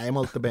stai?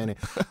 Molto bene.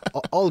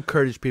 All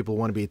Kurdish people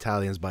want to be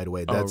Italians, by the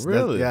way. That's,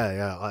 really?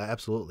 Yeah,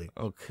 absolutely.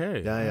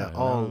 Okay. Yeah.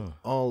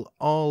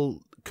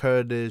 All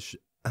Kurdish,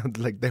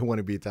 like, they want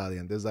to be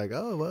Italian. There's like,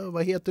 oh,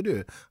 vad heter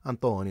du?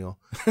 Antonio.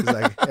 It's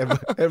like,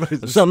 everybody's...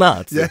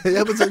 Shanazio.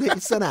 Yeah, but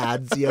it's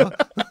Shanazio.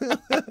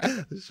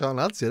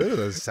 Shanazio, that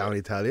doesn't sound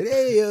Italian.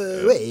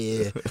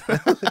 Hey.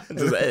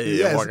 Just, hey,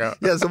 yes, walk out.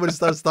 Yeah, somebody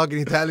starts talking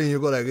Italian, you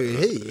go like,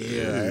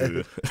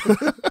 hey.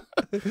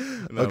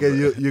 No, okay,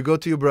 you go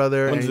to your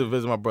brother. I went to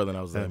visit my brother, and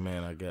I was like,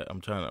 man,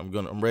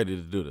 I'm ready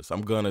to do this.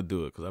 I'm gonna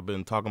do it because I've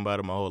been talking about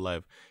it my whole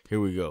life. Here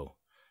we go.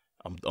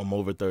 I'm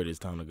over 30. It's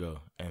time to go.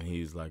 And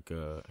he's like,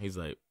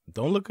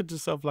 don't look at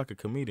yourself like a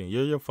comedian.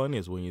 You're your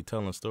funniest when you're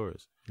telling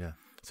stories. Yeah.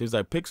 So he's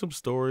like, pick some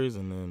stories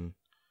and then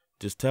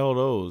just tell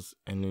those,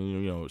 and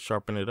then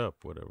sharpen it up,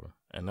 whatever.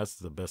 And that's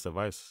the best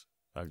advice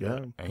I got.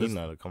 Yeah, and he's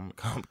not a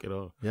comic at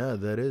all. Yeah,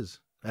 that is.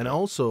 And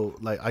also,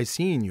 like, I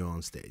seen you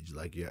on stage.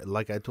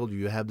 Like I told you,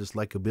 you have this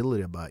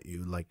likability about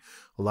you. Like,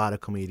 a lot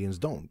of comedians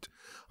don't.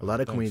 A lot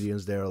of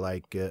comedians, they're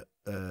like,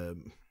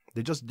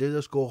 they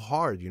just go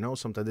hard.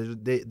 Sometimes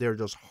they're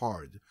just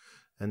hard.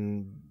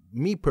 And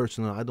me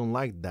personally, I don't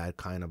like that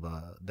kind of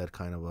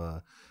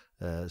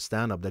a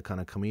stand up, that kind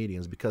of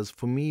comedians, because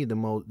for me the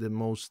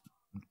most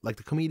like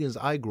the comedians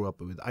I grew up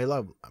with, I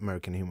love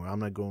American humor. I'm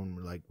not going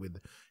like with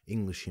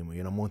English humor,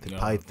 Monty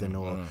Python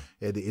or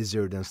Eddie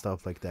Izzard and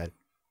stuff like that.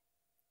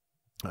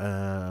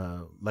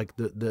 Like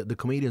the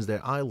comedians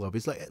that I love,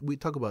 it's like let's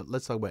talk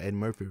about Ed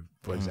Murphy,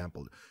 for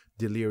example.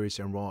 Delirious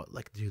and Raw.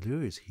 Like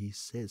Delirious, he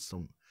says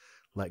some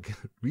like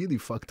really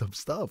fucked up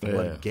stuff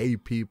about gay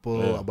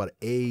people, about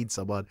AIDS,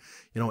 about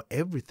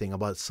everything,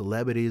 about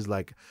celebrities,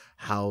 like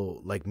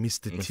how like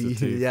Mr. T,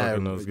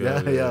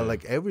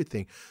 like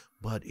everything.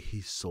 But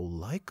he's so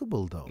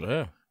likable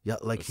though. Yeah,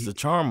 like it's the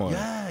charm on it.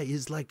 Yeah,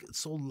 he's like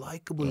so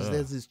likable. Yeah.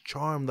 There's this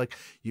charm. Like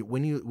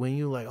when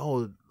you like,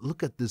 oh,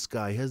 look at this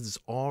guy. He has this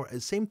aura.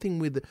 Same thing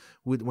with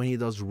when he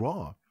does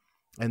Raw.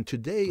 And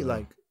today,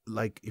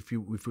 like if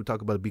we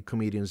talk about big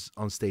comedians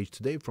on stage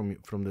today from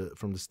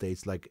the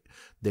States, like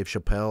Dave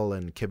Chappelle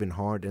and Kevin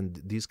Hart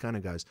and these kind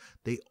of guys,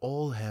 they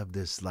all have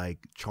this like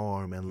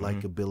charm and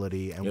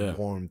likability and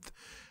warmth.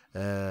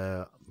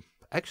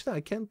 Actually,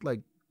 I can't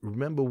like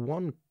remember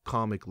one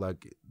comic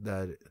like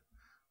that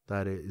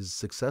is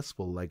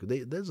successful. Like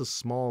there's a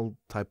small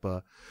type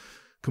of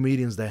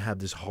comedians that have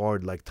this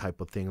hard like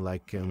type of thing.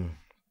 Like the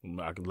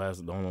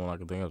only one I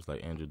can think of is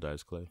like Andrew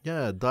Dice Clay.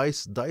 Yeah,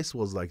 Dice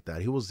was like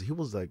that. He was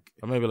like,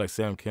 or maybe like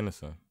Sam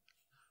Kinison.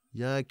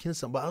 Yeah,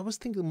 Kinison. But I was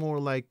thinking more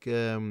like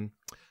Mitch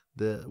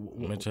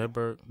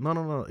Hedberg.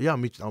 No. Yeah,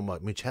 Mitch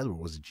Hedberg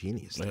was a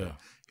genius. Yeah,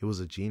 he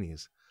was a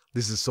genius.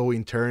 This is so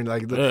intern.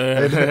 Like,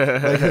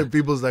 like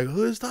people's like,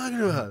 who is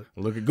talking about?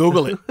 Look at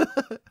Google it.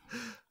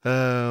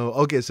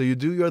 Okay, so you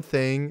do your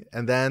thing,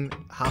 and then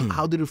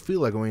how did it feel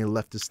like when you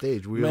left the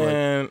stage?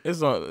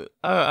 It's on.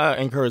 I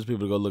encourage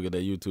people to go look at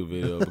that YouTube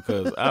video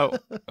because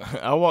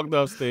I walked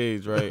off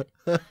stage, right,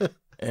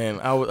 and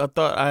I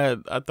thought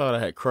I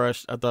had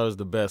crushed. I thought it was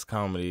the best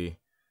comedy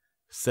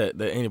set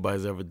that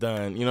anybody's ever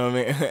done. You know what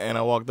I mean? And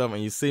I walked up,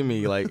 and you see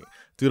me like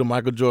do the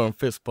Michael Jordan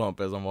fist pump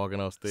as I'm walking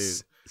off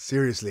stage.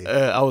 Seriously?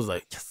 I was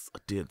like, yes, I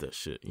did that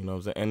shit. You know what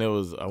I'm saying? And it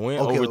was, I went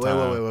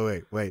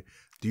overtime. Wait.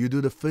 Do you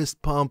do the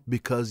fist pump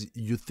because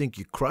you think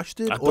you crushed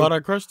it? I thought I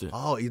crushed it.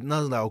 Oh, it's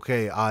not like,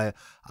 okay, I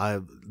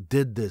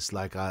did this,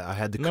 like I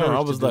had the courage. No,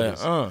 I was to do like,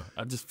 this.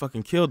 I just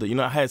fucking killed it. You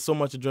know, I had so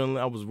much adrenaline.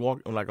 I was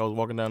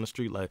walking down the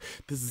street like,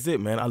 this is it,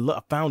 man. I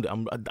found it.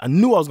 I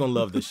knew I was gonna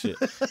love this shit,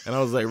 and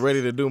I was like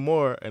ready to do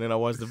more. And then I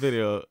watched the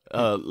video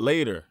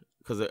later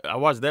because I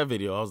watched that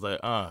video. I was like,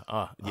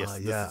 yes,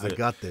 yeah, this is it. I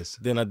got this.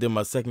 Then I did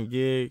my second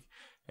gig,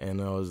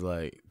 and I was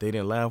like, they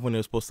didn't laugh when they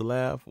were supposed to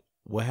laugh.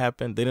 What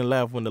happened? They didn't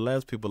laugh when the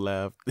last people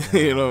laughed,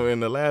 you know,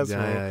 in the last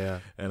one. Yeah.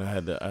 And I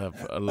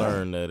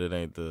learned that it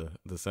ain't the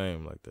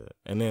same like that.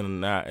 And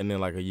then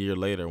like a year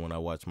later, when I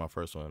watched my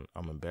first one,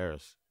 I'm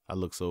embarrassed. I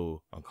look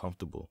so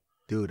uncomfortable.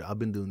 Dude, I've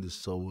been doing this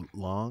so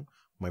long.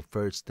 My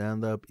first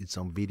stand up, it's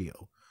on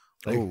video.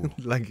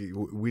 Like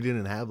we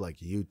didn't have like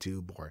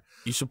YouTube or.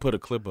 You should put a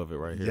clip of it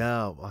right here.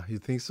 Yeah, you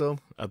think so?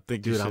 I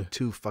think, dude, I'm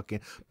too fucking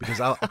because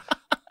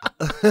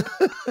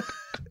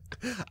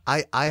I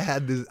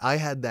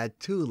had that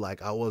too.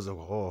 Like I was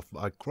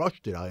I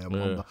crushed it.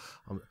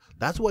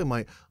 That's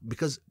why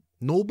because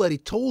nobody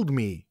told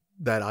me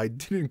that I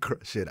didn't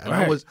crush it, and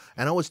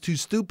I was too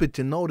stupid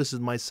to notice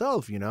it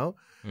myself. You know,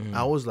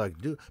 I was like,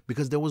 dude,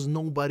 because there was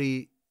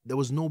nobody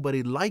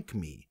like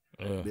me.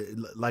 Yeah.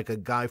 Like a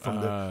guy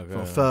from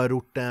from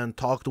förorten,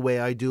 talk the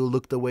way I do,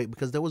 look the way,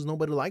 because there was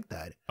nobody like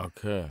that.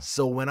 Okay.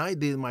 So when I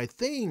did my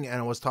thing and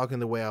I was talking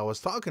the way I was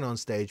talking on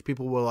stage,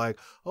 people were like,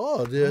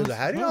 oh, det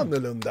här är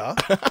annorlunda.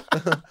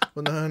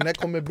 När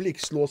kommer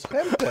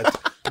blixtlåsskämtet?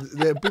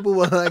 People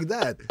were like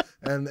that.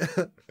 And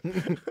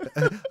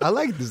I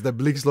like this, that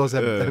blixtlås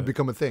have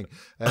become a thing.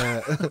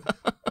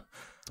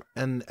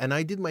 And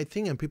I did my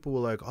thing and people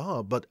were like,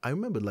 oh, but I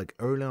remember like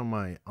early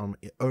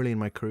in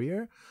my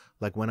career,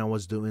 like when I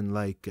was doing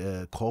like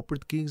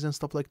corporate gigs and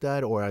stuff like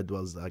that, or I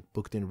was like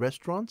booked in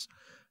restaurants,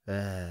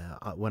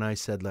 when I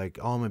said like,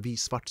 oh, men vi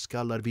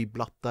svartskallar, vi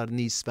blattar,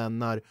 ni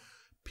svennar,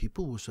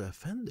 people were so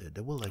offended.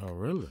 They were like, oh,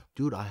 really?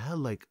 Dude, I had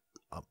like,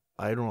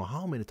 I don't know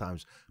how many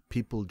times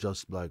people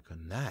just like,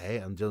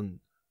 nej, and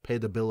then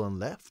paid the bill and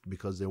left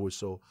because they were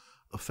so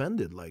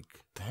offended. Like,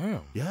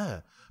 damn.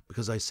 Yeah,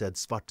 because I said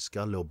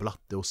svartskalle och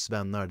blatte och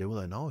svennar. They were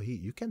like, no,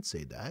 you can't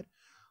say that.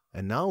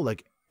 And now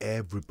like,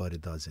 everybody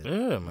does it.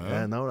 Yeah, man.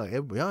 And now like,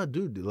 yeah,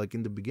 dude, like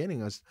in the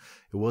beginning, it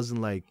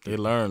wasn't like... They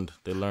learned.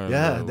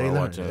 Yeah, they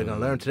learned. They're going to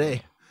learn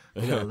today.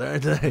 They're going to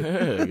learn today.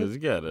 Yeah, because you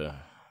got to...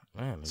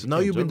 Man, so now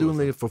you've been doing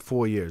it for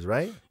 4 years,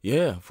 right?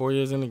 Yeah, 4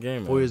 years in the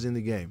game, man. 4 years in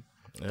the game.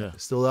 Yeah.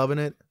 Still loving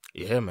it?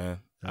 Yeah, man.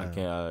 I can't...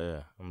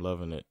 yeah, I'm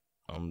loving it.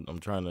 I'm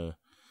trying to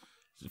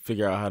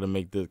figure out how to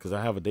make this, because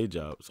I have a day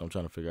job, so I'm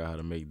trying to figure out how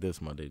to make this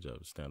my day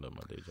job, stand-up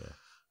my day job.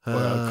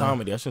 Or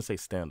comedy. I shouldn't say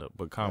stand-up,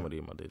 but comedy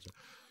my day job.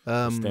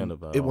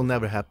 It will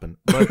never happen.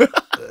 But,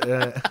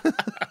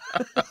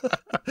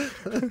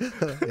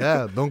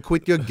 yeah, don't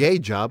quit your gay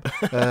job.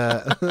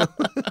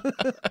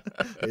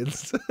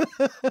 It's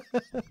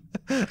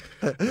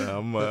I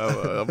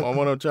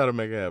want to try to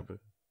make it happen.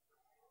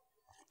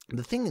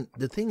 The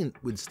thing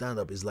with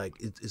stand-up is like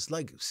it's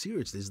like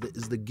seriously,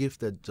 it's the gift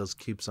that just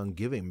keeps on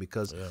giving,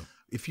 because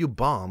if you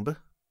bomb,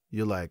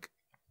 you're like,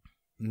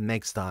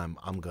 next time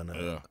I'm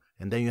gonna,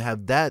 and then you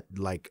have that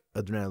like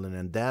adrenaline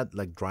and that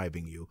like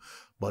driving you.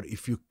 But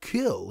if you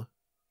kill,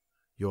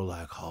 you're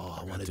like, oh,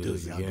 I want to do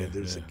it. I'm gonna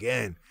do this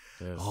again.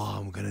 Yes. Oh,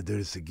 I'm gonna do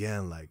this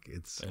again. Like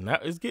and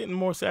that, it's getting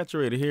more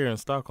saturated here in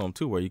Stockholm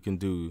too, where you can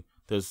do.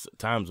 There's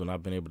times when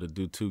I've been able to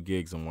do 2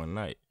 gigs in one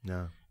night.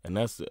 Yeah. And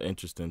that's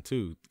interesting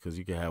too, because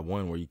you can have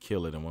one where you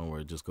kill it and one where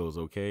it just goes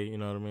okay, you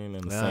know what I mean,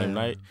 in the same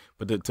night.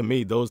 But to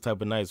me, those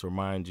type of nights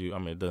remind you, I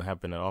mean, it doesn't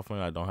happen that often.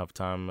 I don't have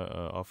time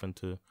often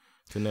to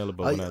nail it,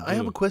 but when I do. I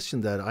have a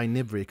question that I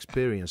never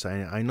experienced.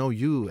 I know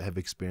you have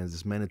experienced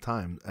this many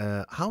times.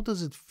 How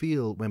does it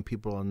feel when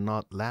people are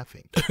not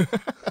laughing?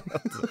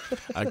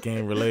 I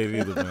can't relate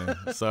either, man.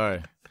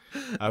 Sorry.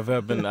 I've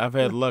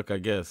had luck, I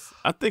guess.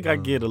 I think I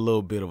get a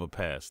little bit of a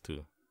pass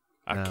too.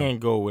 I can't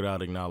go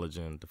without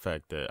acknowledging the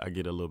fact that I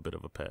get a little bit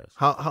of a pass.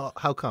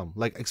 How come?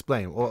 Like,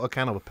 explain. Or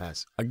kind of a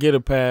pass? I get a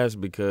pass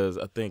because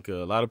I think a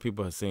lot of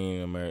people have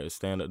seen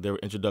stand-up. Their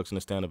introduction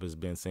to stand-up has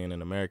been seen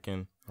in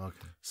American.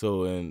 Okay.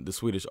 So in the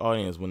Swedish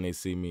audience, when they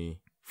see me,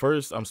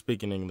 first I'm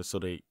speaking English, so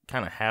they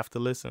kind of have to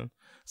listen.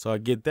 So I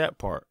get that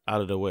part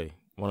out of the way.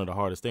 One of the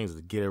hardest things is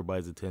to get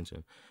everybody's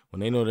attention. When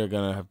they know they're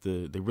gonna have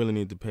to, they really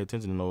need to pay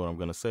attention to know what I'm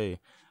gonna say.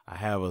 I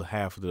have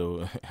half of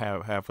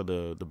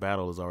the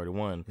battle is already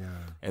won,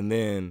 and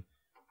then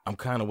I'm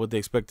kind of what they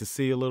expect to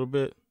see a little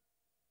bit.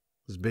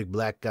 This big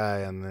black guy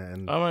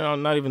and I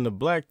mean, not even the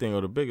black thing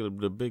or the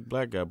big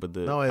black guy, but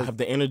I have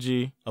the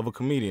energy of a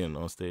comedian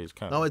on stage.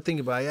 Kind of. No, I think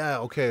about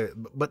okay,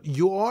 but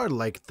you are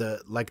like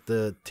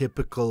the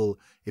typical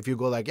if you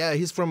go like, yeah,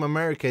 he's from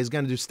America, he's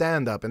gonna do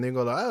stand up, and then you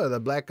go like, oh, the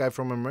black guy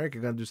from America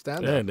gonna do stand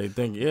up. Yeah, they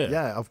think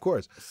yeah, of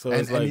course. So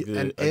and it's like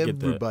and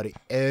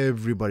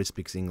everybody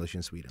speaks English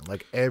in Sweden,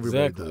 like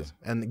everybody does,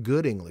 and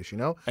good English, you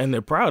know. And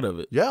they're proud of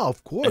it. Yeah,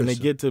 of course. And they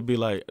get to be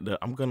like,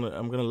 I'm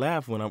gonna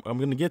laugh when I'm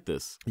gonna get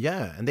this.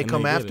 Yeah, and they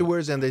come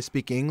afterwards and they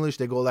speak English.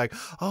 They go like,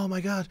 oh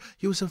my god,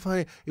 you were so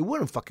funny. It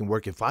wouldn't fucking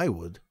work if I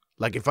would.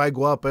 Like if I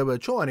go up,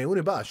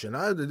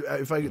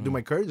 if I do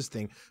my Kurdish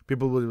thing,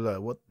 people would be like,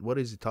 "What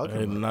is he talking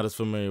about?" Not as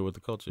familiar with the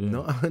culture.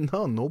 No,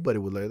 nobody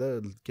would like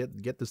that.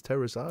 Get this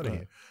terrorist out of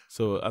here.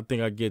 So I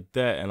think I get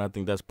that, and I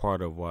think that's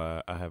part of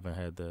why I haven't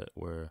had that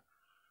where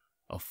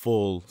a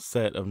full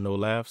set of no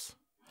laughs.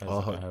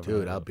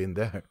 Dude, I've been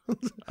there.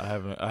 I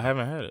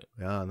haven't had it.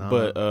 Yeah, no.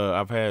 But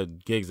I've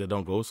had gigs that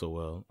don't go so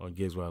well, or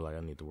gigs where I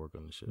need to work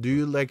on the shit. Do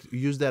you like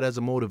use that as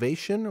a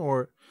motivation,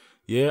 or?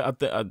 Yeah,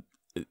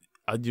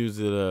 I use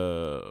it.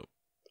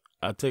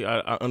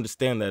 I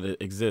understand that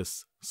it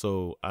exists,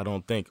 so I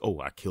don't think,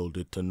 oh, I killed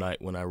it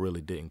tonight when I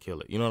really didn't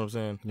kill it. You know what I'm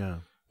saying? Yeah.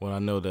 When I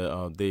know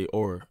that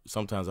or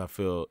sometimes I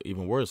feel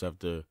even worse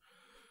after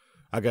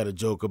I got a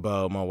joke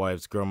about my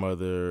wife's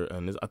grandmother,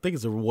 and I think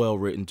it's a well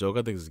written joke.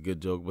 I think it's a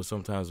good joke, but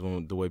sometimes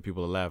when the way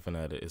people are laughing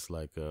at it, it's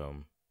like I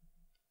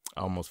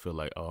almost feel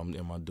like, oh,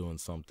 am I doing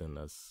something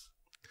that's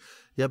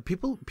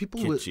people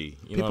kitschy,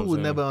 people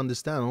would never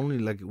understand. Only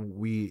like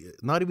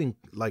not even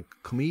like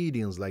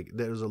comedians. Like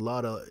there's a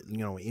lot of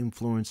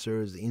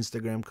influencers,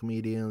 Instagram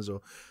comedians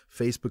or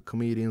Facebook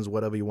comedians,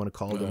 whatever you want to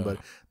call them. But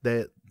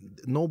that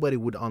nobody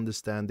would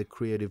understand the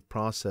creative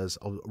process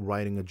of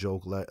writing a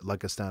joke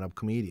like a stand-up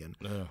comedian,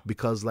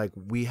 because like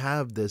we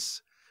have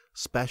this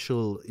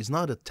special. It's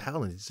not a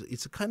talent.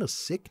 It's a kind of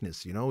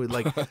sickness,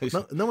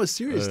 Like no,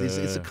 seriously,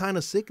 it's a kind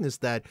of sickness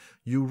that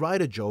you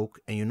write a joke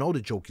and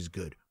the joke is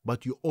good,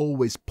 but you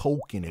always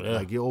poking it.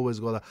 Like you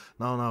always go like,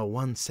 no,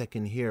 1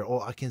 second here.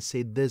 Or I can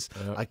say this.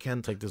 I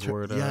can take this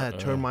word out.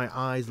 turn my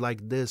eyes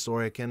like this,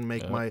 or I can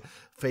make my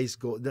face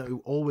go.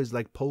 Always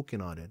like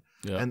poking on it.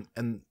 Yeah.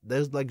 And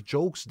there's like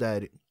jokes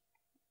that.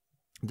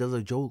 There's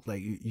a joke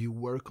like you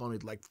work on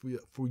it like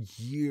for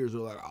years,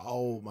 or like,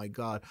 oh my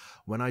god,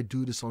 when I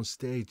do this on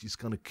stage it's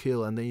gonna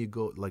kill, and then you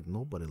go like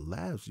nobody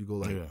laughs. You go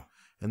like,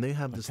 and they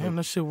have this damn,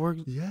 that shit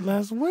worked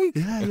last week.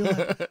 Yeah, you're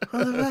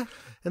like,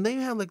 and then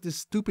you have like this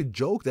stupid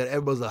joke that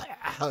everybody's like,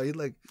 you're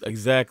like,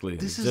 exactly.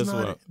 This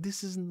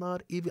is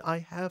not even. I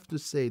have to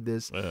say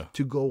this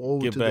to go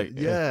over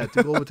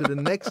to go over to the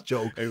next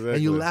joke, and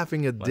you're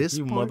laughing at like, this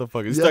you part?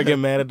 Motherfucker. You start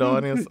getting mad at the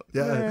audience.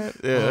 Yeah,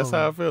 that's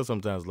how I feel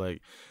sometimes.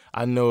 Like,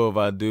 I know if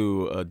I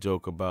do a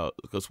joke about,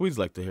 because Swedes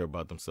like to hear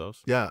about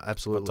themselves. Yeah,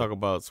 absolutely. If I talk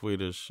about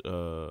Swedish,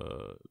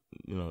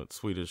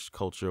 Swedish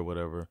culture or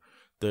whatever,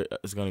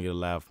 it's gonna get a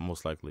laugh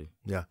most likely.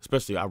 Yeah.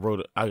 Especially I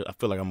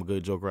feel like I'm a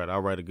good joke writer. I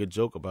write a good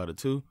joke about it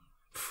too.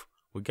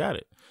 We got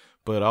it.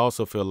 But I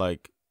also feel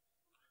like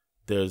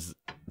there's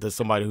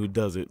somebody who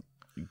does it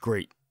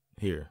great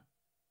here.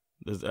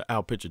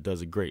 Al Pitcher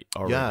does it great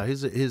already. Yeah,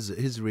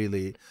 he's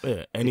really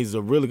and he's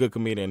a really good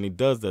comedian, and he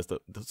does that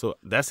stuff. So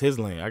that's his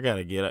lane. I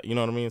gotta get it. You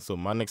know what I mean? So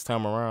my next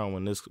time around,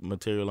 when this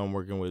material I'm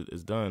working with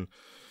is done,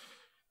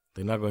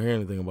 they're not gonna hear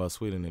anything about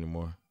Sweden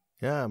anymore.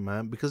 Yeah,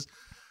 man. Because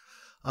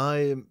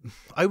I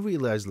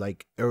realized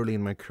like early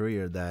in my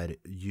career that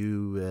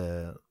you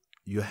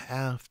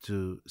have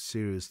to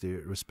seriously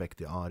respect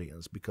the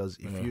audience, because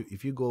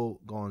if you go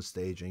on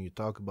stage and you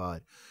talk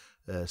about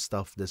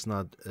stuff that's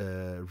not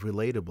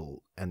relatable,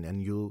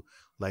 and you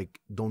like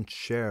don't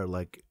share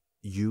like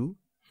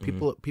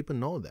people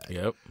know that.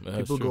 Yep,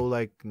 people true. Go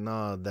like,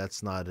 no,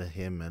 that's not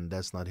him and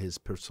that's not his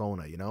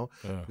persona,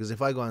 Because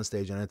if I go on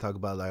stage and I talk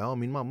about like,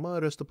 min mamma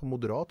röstar på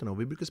Moderaterna och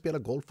vi brukar spela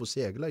golf och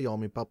segla, jag och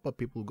min pappa,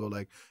 people go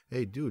like,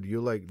 hey dude,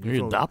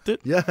 you're adopted?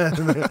 Yeah.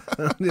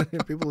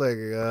 People like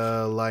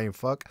lying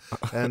fuck.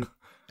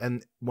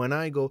 And when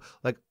I go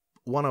like,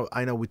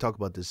 I know we talked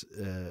about this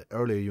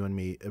earlier, you and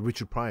me.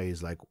 Richard Pryor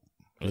is like,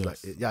 he's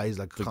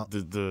like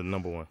the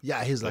number one.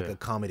 Yeah, he's like a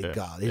comedy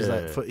god. He's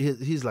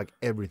he's like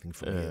everything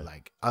for me.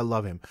 Like I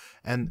love him,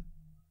 and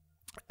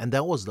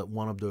that was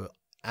one of the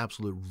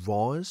absolute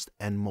rawest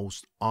and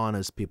most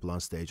honest people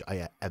on stage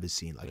I ever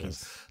seen. Like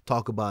he's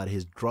talk about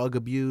his drug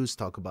abuse,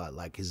 talk about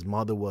like his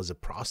mother was a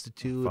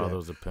prostitute, father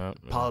was a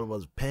pimp, father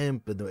was a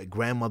pimp, and the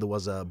grandmother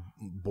was a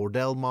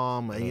bordel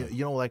mom, and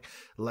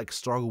like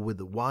struggle with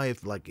the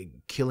wife, like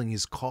killing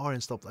his car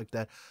and stuff like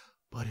that.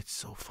 But it's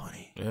so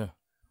funny. Yeah.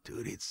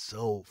 Dude, it's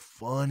so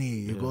funny.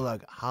 You go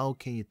like, how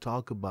can you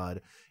talk about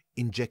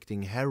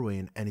injecting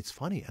heroin and it's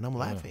funny? And I'm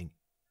laughing.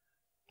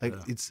 Like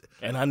it's,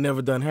 and I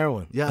never done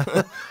heroin. Yeah,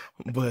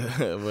 but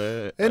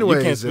anyway,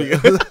 you can't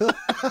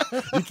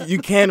speak. you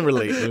can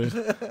relate,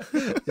 dude.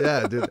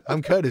 Yeah, dude.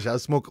 I'm Kurdish. I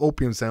smoked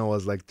opium since I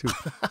was like 2.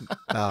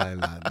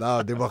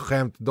 No, det var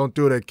skämt. Don't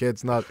do that,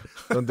 kids.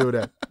 Don't do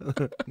that.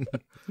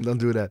 Don't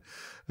do that.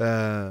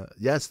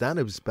 Yeah,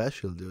 stand-up is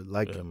special, dude.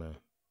 Like, yeah, man.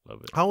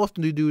 Love it. How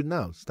often do you do it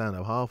now? Stand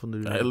up. How often do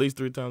you do it? At least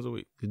 3 times a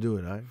week. You do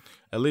it, right?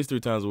 At least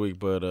 3 times a week,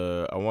 but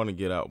I want to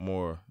get out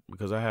more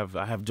because I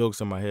have jokes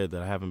in my head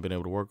that I haven't been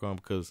able to work on,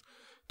 because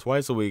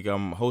twice a week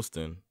I'm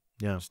hosting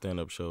stand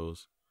up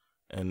shows,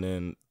 and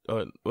then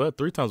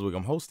 3 times a week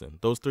I'm hosting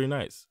those 3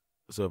 nights.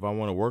 So if I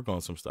want to work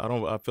on some stuff,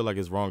 I feel like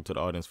it's wrong to the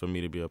audience for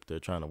me to be up there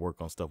trying to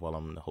work on stuff while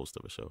I'm the host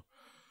of a show,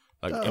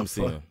 like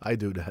MCing. I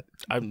do that.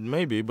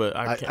 Maybe, but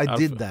I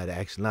did that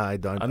actually. No, I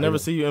don't. I never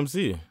see you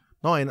MC.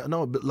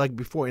 No, but like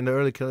before in the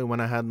early career when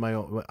I had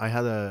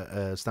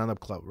a stand-up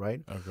club,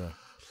 right? Okay.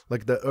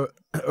 Like the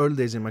early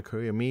days in my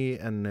career, me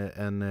and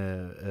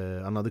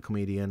another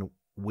comedian,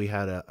 we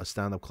had a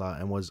stand-up club,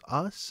 and it was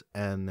us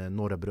and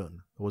Norra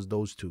Brunn. It was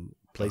those 2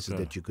 places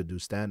that you could do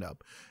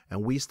stand-up,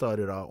 and we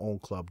started our own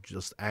club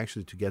just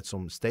actually to get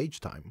some stage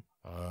time.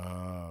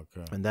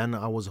 Okay. And then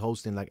I was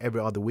hosting like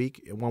every other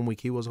week. 1 week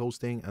he was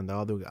hosting, and the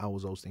other week I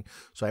was hosting.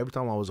 So every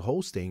time I was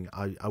hosting,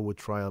 I would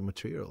try out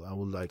material. I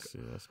would like. See,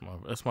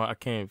 that's my. I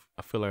can't.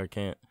 I feel like I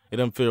can't. It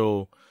doesn't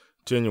feel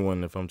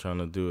genuine if I'm trying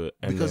to do it.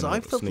 And because I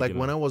felt like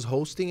when I was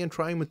hosting and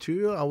trying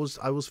material, I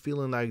was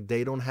feeling like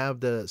they don't have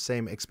the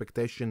same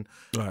expectation.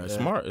 It's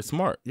smart. It's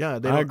smart. Yeah,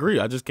 I agree.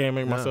 I just can't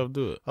make myself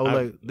do it. I was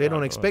like, they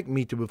don't expect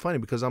me to be funny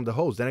because I'm the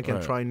host. Then I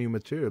can try new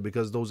material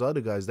because those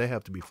other guys, they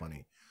have to be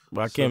funny.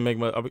 But I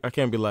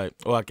can't be like,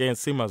 oh, I can't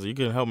see myself. You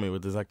can help me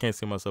with this. I can't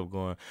see myself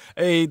going,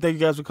 hey, thank you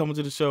guys for coming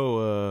to the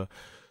show.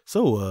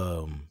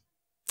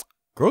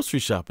 Grocery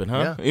shopping,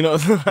 huh? Yeah. You know,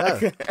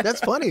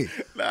 that's funny.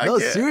 No,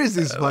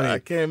 seriously, it's funny. I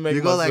can't make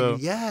you go myself,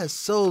 like, yeah,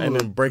 so, and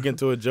then break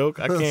into a joke.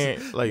 I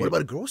can't like. What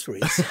about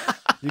groceries?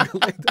 You go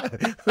like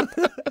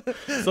that.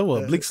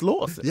 So Bleak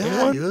Sloth.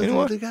 Yeah,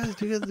 anyone? Do you guys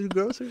do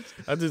groceries?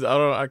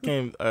 I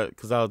can't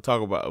because I'll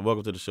talk about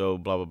welcome to the show,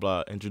 blah blah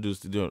blah. Introduce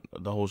the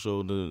whole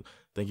show.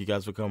 Thank you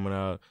guys for coming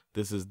out.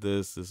 This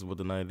is what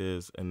the night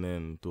is, and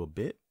then do a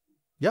bit.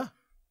 Yeah.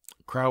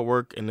 Crowd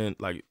work, and then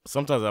like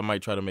sometimes I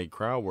might try to make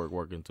crowd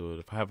work into it.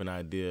 If I have an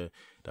idea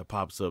that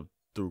pops up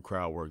through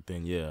crowd work,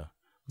 then yeah.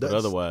 But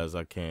otherwise,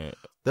 I can't.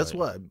 That's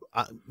what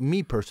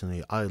me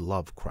personally, I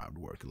love crowd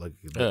work. Like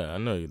yeah, I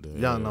know you do.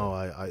 Yeah, no,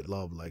 I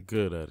love like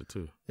good at it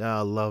too. Yeah,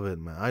 I love it,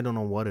 man. I don't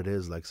know what it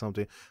is. Like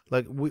something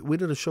like we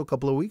did a show a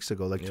couple of weeks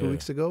ago, like 2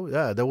 weeks ago.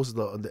 Yeah, that was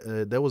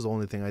the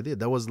only thing I did.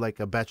 That was like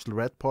a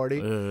bachelorette party.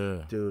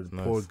 Yeah, dude,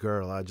 nice. Poor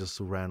girl. I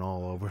just ran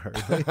all over her.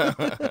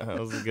 That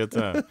was a good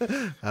time.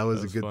 That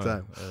was a good fun.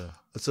 Time. Yeah.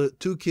 So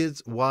 2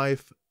 kids,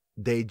 wife,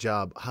 day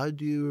job. How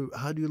do you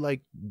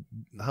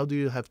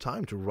have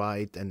time to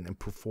write and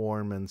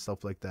perform and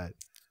stuff like that?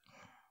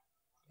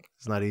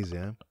 It's not easy,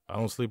 huh? I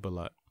don't sleep a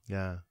lot.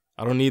 Yeah.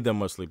 I don't need that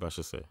much sleep, I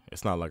should say.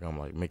 It's not like I'm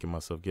like making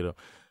myself get up.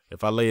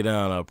 If I lay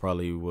down, I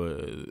probably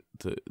would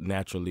to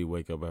naturally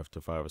wake up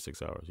after 5 or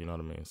 6 hours. You know what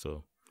I mean?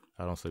 So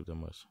I don't sleep that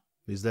much.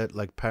 Is that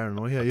like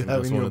paranoia you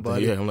have in your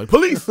body? Yeah, I'm like,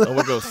 police! I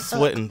would go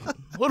sweating.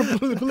 What are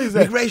the police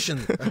at?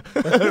 Immigration!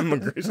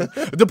 Immigration.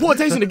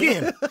 Deportation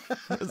again!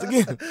 It's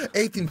again.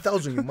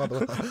 18,000, you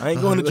mother. I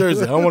ain't going to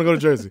Jersey. I don't want to go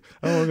to Jersey.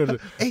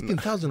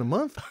 18,000 a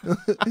month?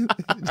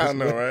 I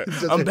know, right?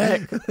 I'm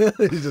back.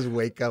 You just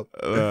wake up.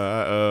 I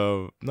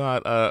don't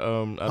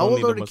How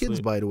old are the kids,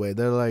 sleep. By the way?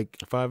 They're like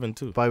 5 and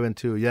 2. 5 and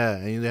 2, yeah.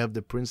 And you have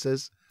the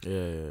princess.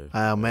 Yeah.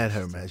 I met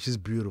her, man. She's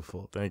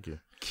beautiful. Thank you.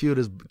 Cute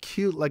as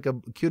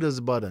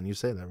a button. You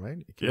say that,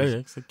 right? Yeah,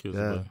 it's a cute.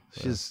 Yeah,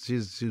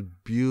 she's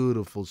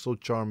beautiful, so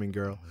charming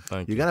girl.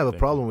 Thank You're gonna have a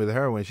problem with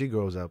her when she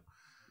grows up.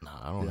 Nah,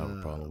 I don't have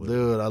a problem with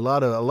dude. her. A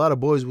lot of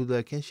boys would be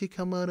like, can she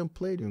come out and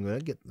play? I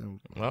get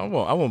them. I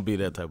won't be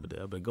that type of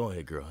dad. But go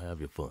ahead, girl, have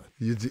your fun.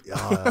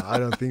 I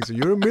don't think so.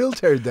 You're a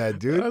military dad,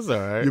 dude. That's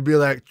all right. You'd be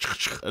like,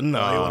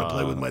 no, you want to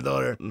play with my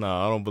daughter? No,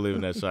 I don't believe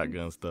in that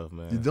shotgun stuff,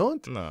 man. You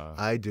don't? No,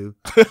 I do.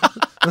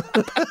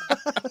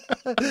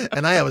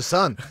 And I have a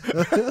son.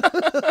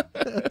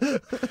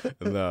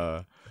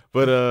 Nah,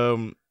 but I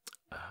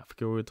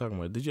forget what we were talking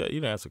about. You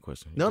didn't ask a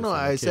question? No.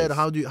 I said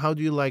how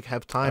do you like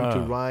have time to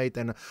write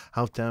and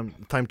have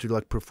time to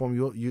like perform?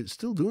 You're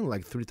still doing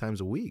like 3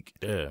 times a week.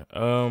 Yeah.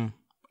 I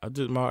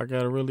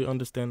gotta really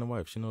understand the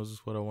wife. She knows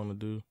just what I want to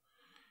do,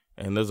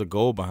 and there's a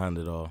goal behind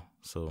it all.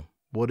 So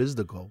what is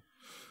the goal?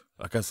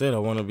 Like I said, I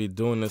want to be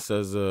doing this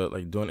as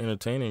like doing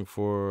entertaining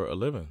for a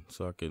living,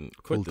 so I can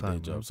quit the day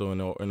job. Right? So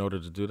in order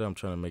to do that, I'm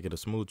trying to make it a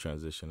smooth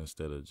transition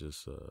instead of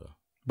just.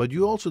 But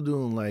you also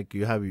doing like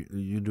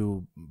you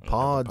do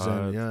pods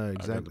and yeah,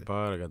 exactly. I got the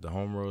pod, I got the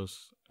home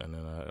roast, and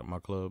then I got my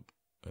club.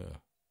 Yeah.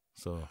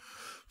 So.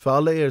 För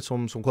alla er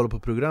som kollar på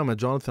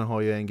programmet, Jonathan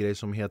har ju en grej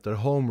som heter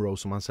home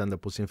roast som han sänder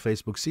på sin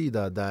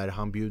Facebook-sida där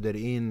han bjuder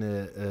in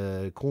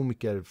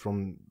komiker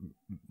från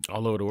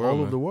all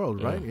over the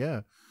world, right?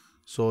 Yeah.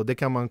 Så det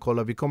kan man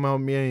kolla. Vi kommer ha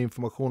mer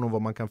information om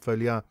vad man kan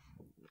följa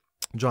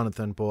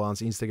Jonathan på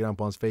hans Instagram,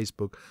 på hans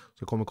Facebook.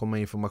 Så kommer komma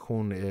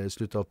information i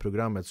slutet av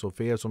programmet. Så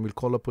för er som vill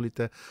kolla på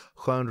lite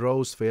skön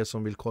roast, för er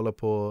som vill kolla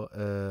på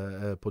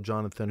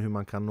Jonathan, hur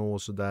man kan nå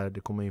och så där,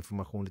 det kommer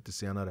information lite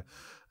senare.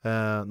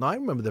 Now I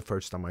remember the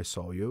first time I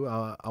saw you.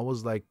 I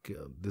was like,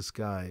 this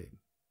guy,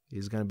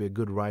 he's gonna be a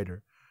good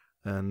writer.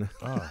 And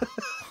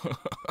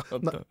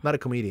not a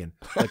comedian,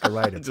 like a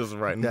writer. Just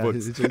writing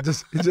books.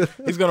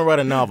 He's gonna write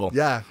a novel.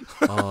 Yeah,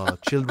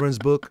 children's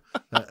book.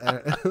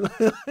 I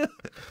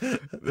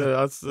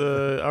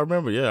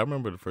remember. Yeah, I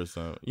remember the first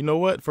time. You know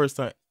what? First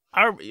time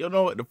You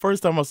know, the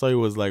first time I saw you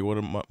was like one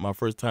of my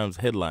first times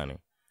headlining.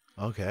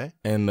 Okay.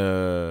 And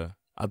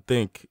I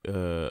think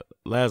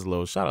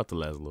Laszlo, shout out to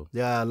Laszlo.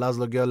 Ja,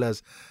 Laszlo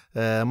Gölles,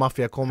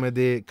 Mafia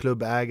Comedy,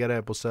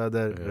 klubbägare på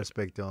Söder,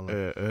 respekt till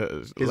honom.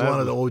 He's one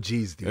of the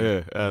OGs, dude.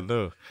 Yeah, I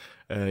know.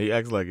 He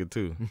acts like it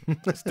too.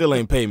 Still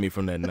ain't paid me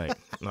from that night.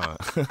 Nah.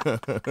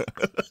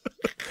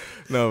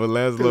 No, but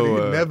Laszlo...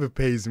 Dude, he never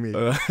pays me.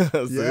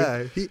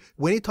 Yeah,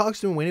 when he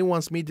talks to me, when he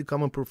wants me to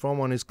come and perform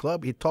on his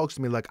club, he talks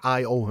to me like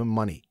I owe him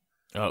money.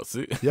 Oh,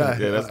 see? Yeah,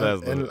 yeah, that's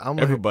Laszlo. And I'm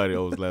Everybody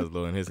owes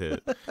Laszlo in his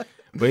head.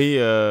 But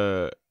he,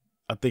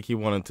 I think he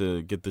wanted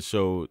to get the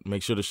show,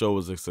 make sure the show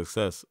was a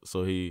success.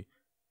 So he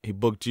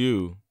booked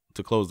you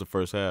to close the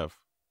first half.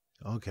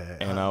 Okay.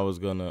 And I was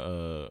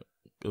gonna,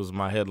 it was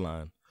my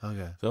headline.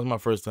 Okay. So that was my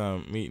first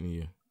time meeting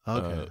you.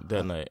 Okay.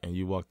 That night, and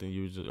you walked in,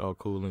 you were just all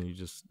cool, and you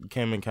just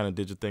came in, kind of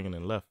did your thing, and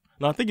then left.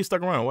 No, I think you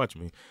stuck around and watched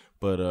me,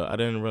 but I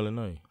didn't really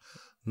know you.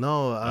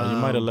 No, you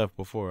might have left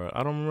before.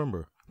 I don't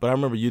remember, but I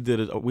remember you did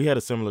it. We had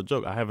a similar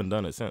joke. I haven't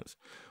done it since.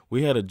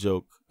 We had a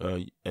joke,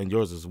 and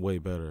yours is way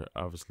better,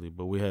 obviously.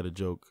 But we had a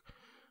joke.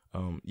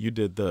 You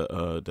did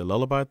the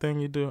lullaby thing.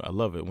 You do. I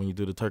love it when you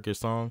do the Turkish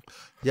song.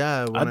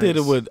 Yeah, I did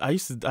it with. I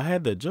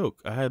had that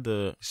joke. I had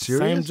the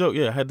same joke.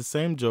 Yeah, I had the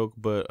same joke,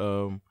 but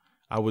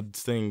I would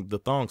sing the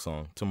thong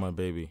song to my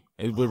baby.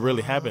 It would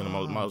really happen.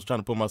 I was trying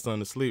to put my son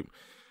to sleep,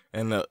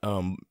 and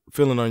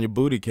 "Feeling on Your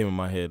Booty" came in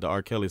my head, the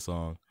R. Kelly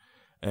song,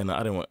 and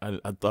I didn't want.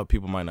 I thought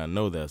people might not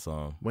know that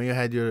song. When you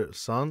had your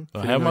son,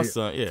 I had my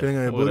son. Yeah, "Feeling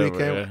on Your Booty"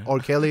 came. Yeah. R.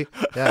 Kelly,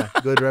 yeah,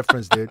 good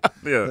reference, dude.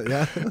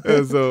 Yeah.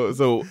 And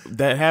so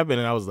that happened,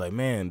 and I was like,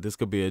 man, this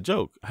could be a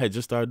joke. I had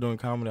just started doing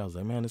comedy. I was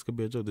like, man, this could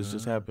be a joke. This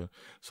just happened.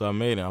 So I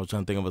made it. I was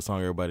trying to think of a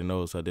song everybody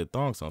knows. So I did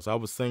thong song. So I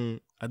was singing.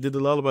 I did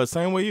the lullaby the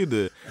same way you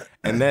did.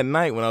 And that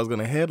night when I was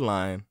gonna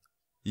headline,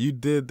 you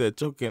did that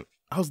joke, and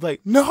I was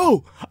like,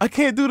 no, I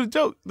can't do the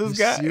joke. This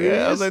guy,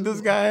 I was like,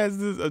 this guy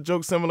has a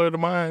joke similar to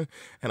mine,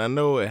 and I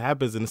know it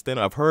happens in the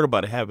stand-up. I've heard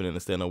about it happening in the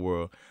stand-up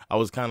world. I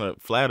was kind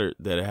of flattered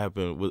that it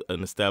happened with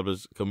an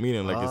established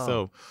comedian like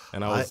yourself,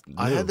 and I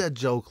had that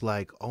joke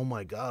like, oh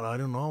my God, I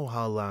don't know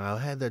how long. I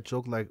had that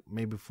joke like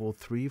maybe for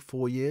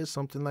 3-4 years,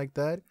 something like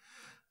that,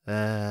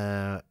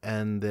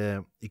 and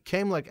it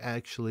came like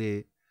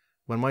actually.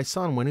 When my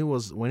son, when he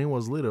was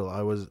little,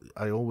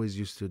 I always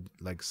used to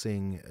like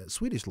sing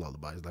Swedish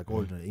lullabies, like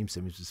ordinary Imse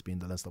Mimse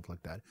Spindel and stuff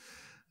like that.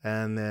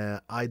 And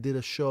I did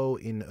a show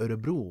in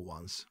Örebro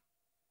once.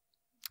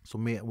 So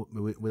me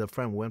with a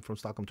friend, we went from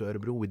Stockholm to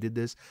Örebro. We did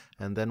this,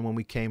 and then when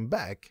we came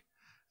back,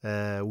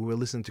 we were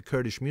listening to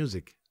Kurdish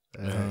music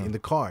in the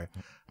car.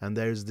 And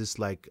there's this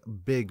like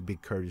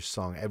big Kurdish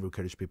song. Every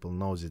Kurdish people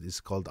knows it.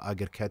 It's called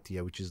Ager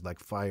Ketiye, which is like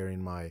fire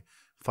in my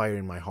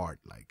heart,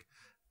 like.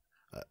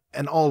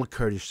 And all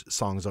Kurdish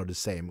songs are the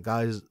same.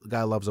 Guy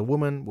loves a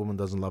woman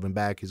doesn't love him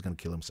back, he's gonna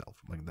kill himself.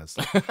 Like that's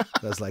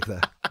like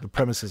the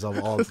premises of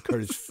all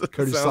Kurdish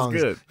songs.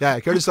 Good. Yeah,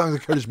 Kurdish songs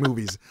and Kurdish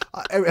movies.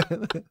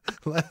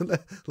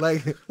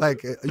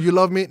 like you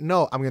love me?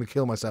 No, I'm gonna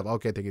kill myself.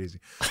 Okay, take it easy.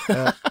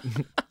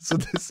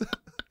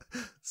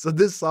 So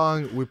this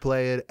song we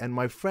play it, and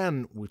my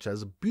friend, which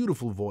has a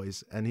beautiful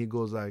voice, and he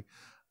goes like,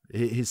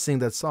 he sing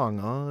that song.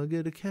 Oh,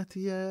 get a cat,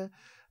 yeah.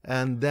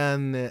 And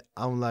then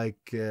I'm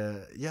like,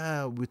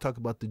 yeah, we talk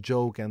about the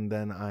joke, and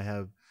then I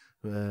have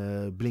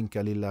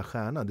Blinka Lilla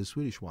Stjärna, the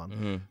Swedish one.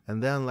 Mm-hmm.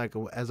 And then, like,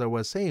 as I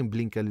was saying,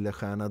 Blinka Lilla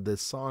Stjärna, the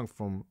song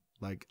from,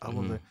 like, I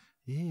was like,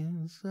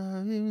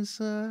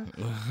 inside.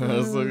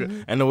 That's so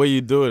good. And the way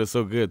you do it is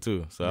so good,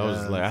 too. So I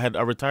was like,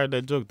 I retired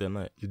that joke that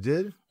night. You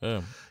did?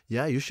 Yeah.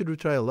 Yeah, you should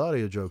retry a lot of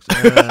your jokes.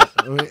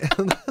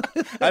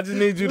 I just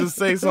need you to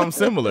say something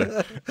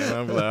similar. And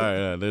I'm like, all right,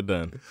 yeah, they're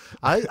done.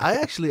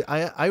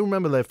 I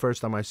remember that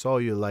first time I saw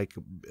you. Like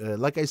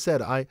I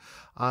said, I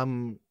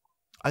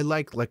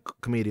like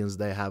comedians.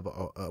 They have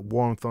a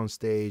warmth on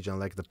stage and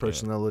like the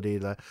personality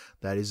that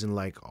isn't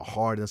like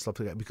hard and stuff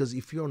like that. Because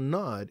if you're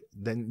not,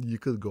 then you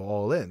could go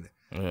all in.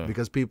 Yeah.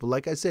 Because people,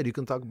 like I said, you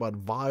can talk about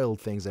vile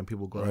things and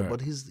people go, but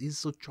he's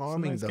so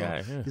charming though.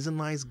 Guy, yeah. He's a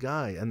nice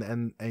guy,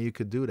 and you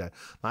could do that.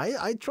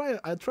 I try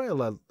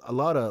a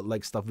lot of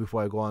like stuff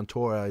before I go on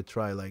tour. I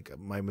try like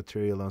my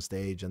material on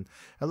stage, and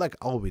like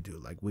all we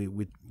do, like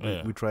we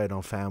try it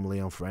on family,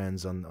 on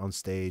friends, on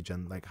stage,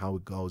 and like how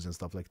it goes and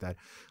stuff like that.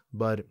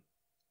 But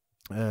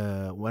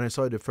when I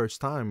saw it the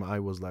first time, I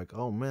was like,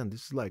 oh man,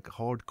 this is like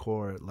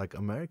hardcore like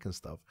American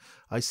stuff.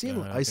 I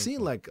seen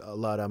like a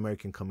lot of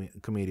American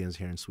comedians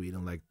here in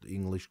Sweden, like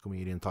English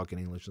comedian talking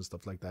English and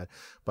stuff like that.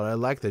 But I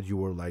like that you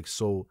were like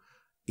so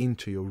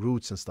into your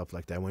roots and stuff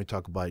like that. When you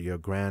talk about your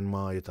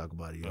grandma, you talk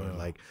about your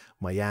like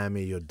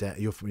Miami,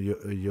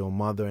 your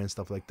mother and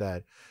stuff like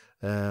that.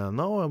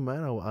 No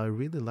man, I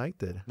really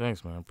liked it.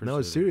 Thanks, man. I appreciate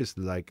it.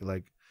 Seriously, like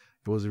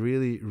it was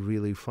really,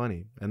 really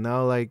funny. And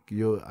now like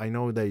I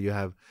know that you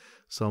have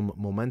some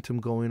momentum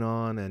going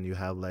on, and you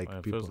have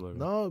like people.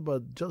 Like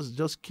but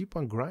just keep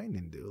on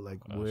grinding, dude. Like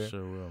I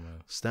sure will,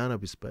 man. Stand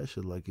up is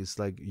special. Like it's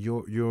like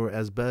you're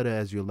as better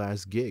as your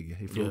last gig.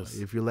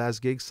 If your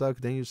last gig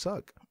sucked, then you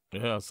suck.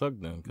 Yeah, I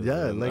sucked then.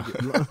 Yeah, like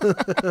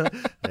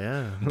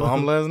yeah.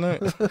 Bomb last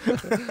night.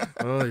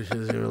 Oh, you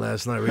was here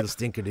last night, real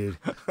stinker, dude.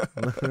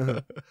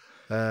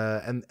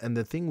 And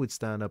the thing with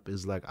stand up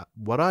is like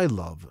what I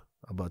love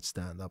about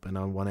stand up, and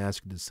I want to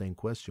ask you the same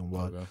question: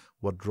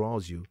 what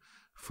draws you?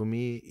 For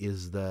me,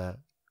 is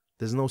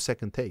there's no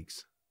second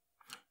takes.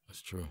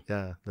 That's true.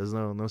 Yeah, there's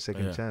no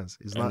second chance.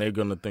 It's and they're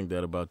gonna think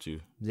that about you.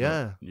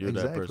 Yeah, you're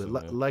exactly. That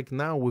person, like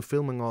now we're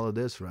filming all of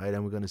this, right?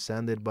 And we're gonna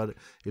send it. But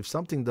if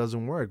something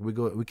doesn't work, we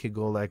could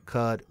go like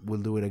cut.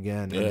 We'll do it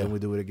again, and then we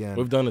do it again.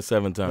 We've done it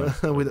 7 times.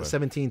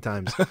 17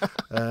 times.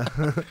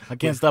 I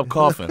can't stop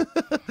coughing.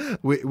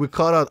 we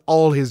cut out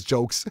all his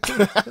jokes.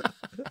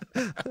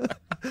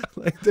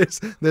 Like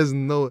there's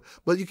no,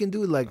 but you can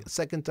do it like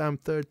second time,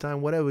 third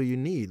time, whatever you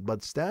need.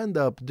 But stand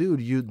up,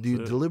 dude, you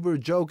deliver a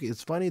joke.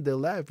 It's funny, they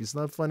laugh. It's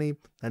not funny,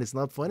 and it's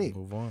not funny.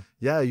 Move on.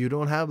 Yeah, you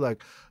don't have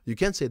like, you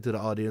can't say to the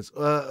audience,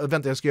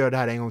 vänta, jag ska göra det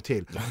här en gång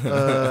till.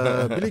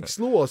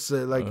 Blixtlås.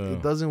 Like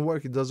it doesn't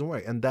work. It doesn't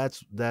work, and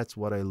that's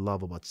what I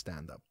love about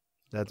stand up.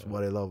 That's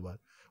what I love about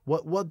it.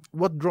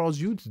 What draws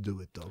you to do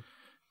it though?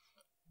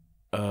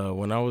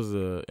 When I was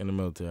in the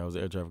military, I was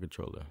an air traffic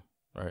controller.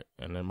 Right,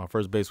 and then my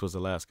first base was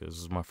Alaska. This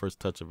was my first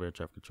touch of air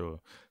traffic control.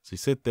 So you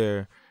sit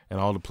there, and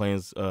all the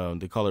planes,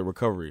 they call it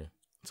recovery.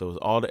 So it's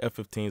all the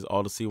F-15s,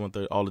 all the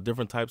C-130, all the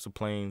different types of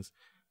planes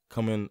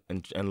coming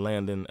and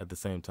landing at the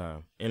same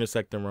time,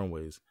 intersecting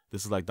runways.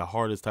 This is like the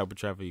hardest type of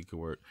traffic you could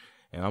work.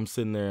 And I'm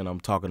sitting there, and I'm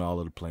talking to all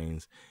of the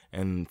planes.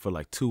 And for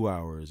like 2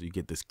 hours, you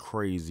get this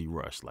crazy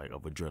rush, like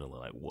of adrenaline,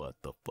 like what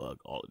the fuck,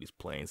 all of these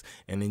planes.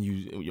 And then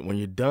when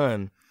you're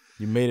done,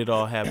 you made it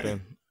all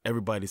happen.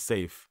 Everybody's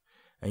safe.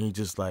 And you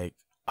just like,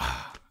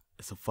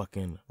 it's a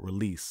fucking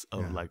release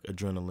of like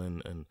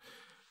adrenaline and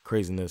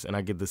craziness. And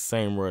I get the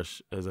same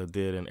rush as I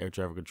did in air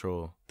traffic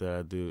control that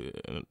I do.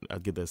 And I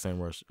get that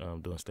same rush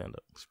doing stand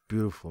up. It's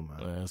beautiful,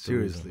 man.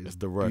 Seriously, it's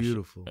the rush.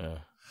 Beautiful. Yeah.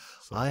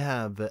 So.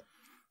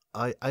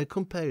 I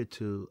compare it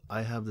to,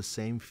 I have the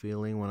same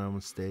feeling when I'm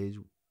on stage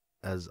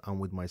as I'm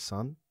with my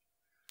son.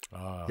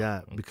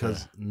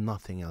 Because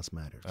nothing else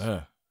matters.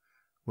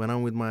 When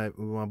I'm with my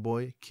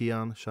boy,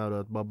 Kian, shout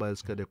out, Baba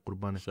älskar dig,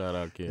 Qurban. Shout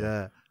out, Kian.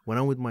 Yeah. When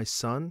I'm with my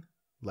son,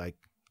 like,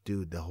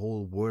 dude, the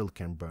whole world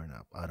can burn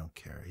up. I don't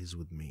care. He's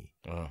with me.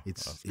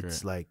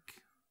 It's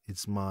like,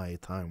 it's my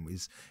time.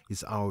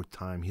 It's our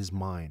time. He's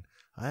mine.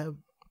 I have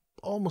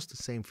almost the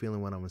same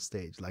feeling when I'm on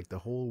stage. Like, the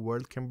whole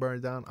world can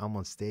burn down. I'm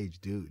on stage,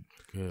 dude.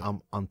 Good.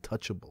 I'm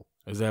untouchable.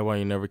 Is that why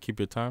you never keep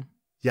your time?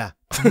 Yeah.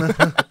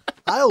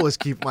 I always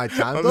keep my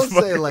time. Don't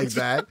say it like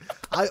that.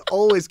 I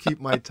always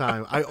keep my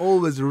time. I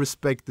always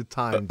respect the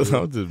time, dude.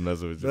 I'm just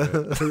messing with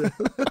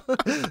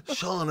you.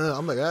 Shan,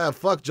 I'm like,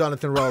 fuck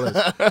Jonathan Rollins.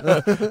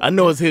 I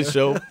know it's his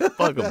show.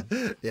 Fuck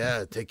him.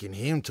 Yeah, taking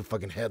him to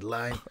fucking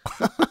headline.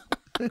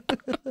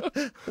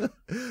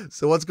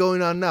 So what's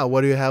going on now?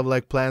 What do you have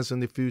like plans in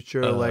the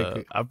future?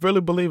 I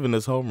really believe in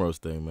this home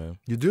roast thing, man.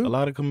 You do? A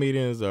lot of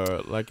comedians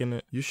are liking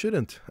it. You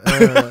shouldn't.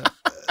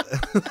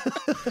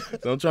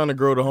 So I'm trying to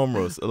grow the home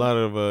roast. A lot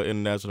of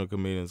international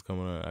comedians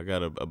coming on. I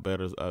got a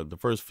better. The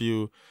first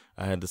few,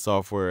 I had the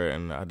software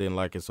and I didn't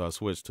like it, so I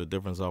switched to a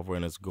different software,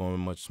 and it's going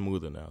much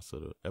smoother now. So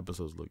the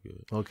episodes look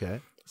good.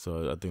 Okay.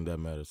 So I think that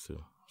matters too.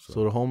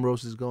 So the home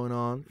roast is going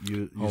on.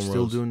 You're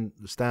still doing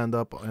stand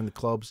up in the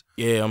clubs?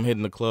 Yeah, I'm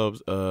hitting the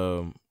clubs.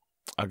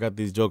 I got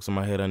these jokes in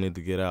my head I need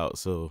to get out,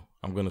 so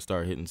I'm gonna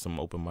start hitting some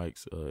open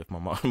mics if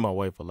my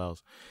wife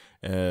allows.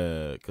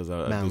 Because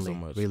I do so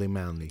much. Really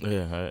manly.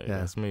 Yeah,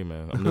 that's me,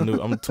 man.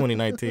 I'm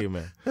 2019,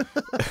 man.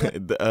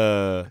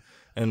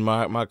 And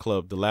my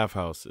club, the Laugh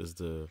House,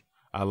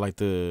 I like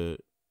to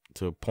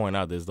point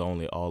out there's the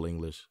only all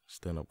English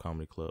stand-up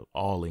comedy club,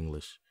 all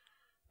English.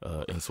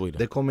 In Sweden.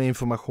 Det kommer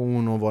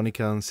information om vad ni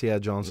kan se,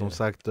 John, som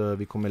sagt.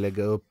 Vi kommer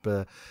lägga upp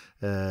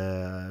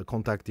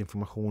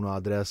kontaktinformation och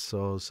adress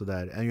och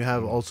sådär. And you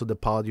have also the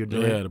pod you're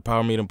doing? Yeah, the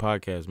Power Meeting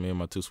podcast, me and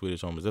my 2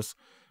 Swedish homies.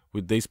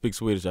 They speak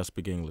Swedish, I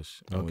speak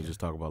English. And we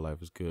just talk about life.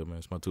 It's good, man.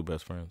 It's my 2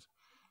 best friends.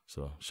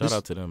 So shout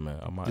out to them,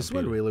 man. This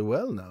went really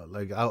well now.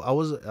 Like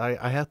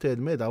I have to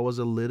admit, I was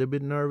a little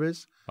bit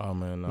nervous. Oh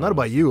man, not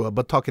about you,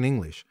 but talking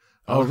English.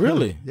 Oh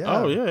really? Yeah.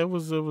 Oh yeah, it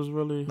was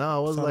really. No, I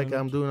was like,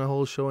 I'm doing a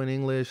whole show in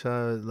English.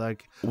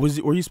 Like,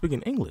 were you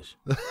speaking English?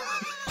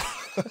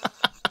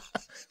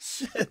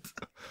 Shit.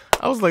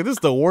 I was like, this is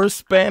the worst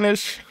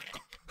Spanish.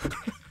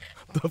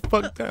 The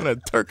fuck kind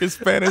of Turkish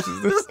Spanish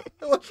is this?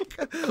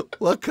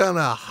 What kind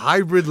of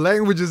hybrid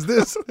language is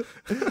this?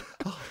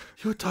 Oh,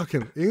 you're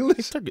talking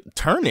English?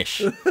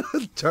 Turnish.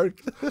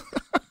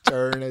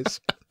 Turnish.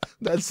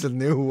 That's the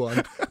new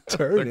one.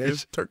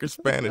 Turnish. Turkish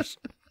Spanish.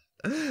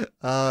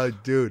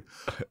 Dude.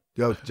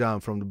 Yo, John,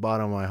 from the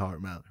bottom of my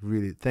heart, man,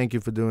 really, thank you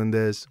for doing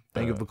this.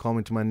 Thank you for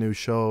coming to my new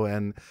show.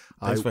 And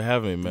thanks for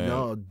having me, man.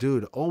 No,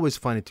 dude, always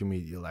funny to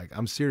meet you. Like,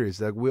 I'm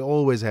serious. Like, we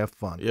always have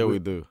fun. Yeah, we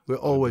do. We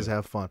always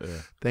have fun.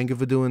 Yeah. Thank you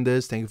for doing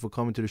this. Thank you for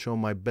coming to the show.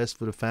 My best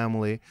for the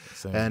family.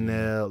 Same,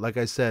 and like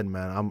I said,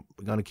 man, I'm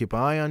gonna keep an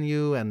eye on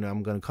you, and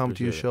I'm gonna come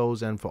to your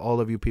shows. And for all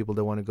of you people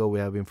that want to go, we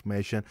have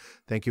information.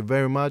 Thank you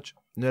very much.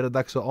 Nu är det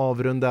dags att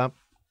avrunda.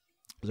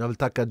 Så jag vill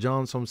tacka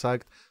John som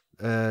sagt.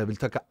 Vill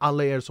tacka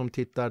alla er som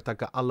tittar,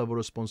 tacka alla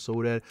våra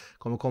sponsorer.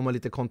 Kommer komma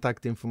lite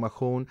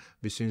kontaktinformation.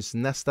 Vi syns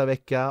nästa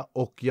vecka.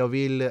 Och jag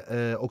vill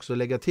också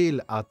lägga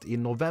till att i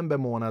november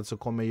månad så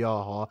kommer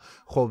jag ha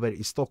shower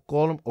i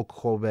Stockholm och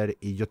shower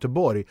i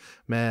Göteborg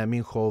med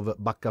min show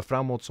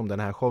Backaframåt, som den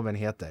här showen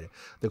heter.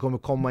 Det kommer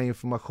komma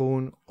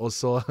information och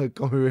så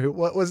kommer vi...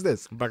 What's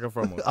this?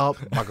 Backaframåt. Ja,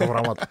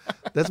 Backaframåt.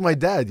 That's my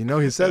dad, you know,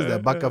 he says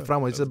that.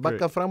 Backaframåt. He says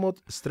Backaframåt,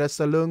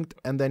 stressa lugnt,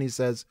 and then he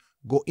says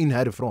gå in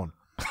härifrån.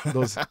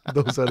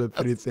 Those are the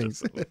three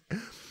things.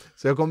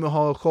 Så jag kommer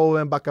ha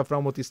showen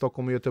Backaframåt i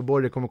Stockholm och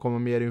Göteborg. Det kommer komma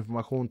mer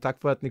information.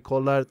 Tack för att ni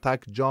kollar.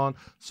 Tack John.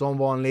 Som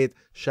vanligt,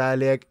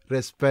 kärlek,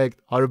 respekt.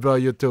 Ha det bra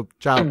YouTube.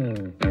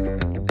 Ciao.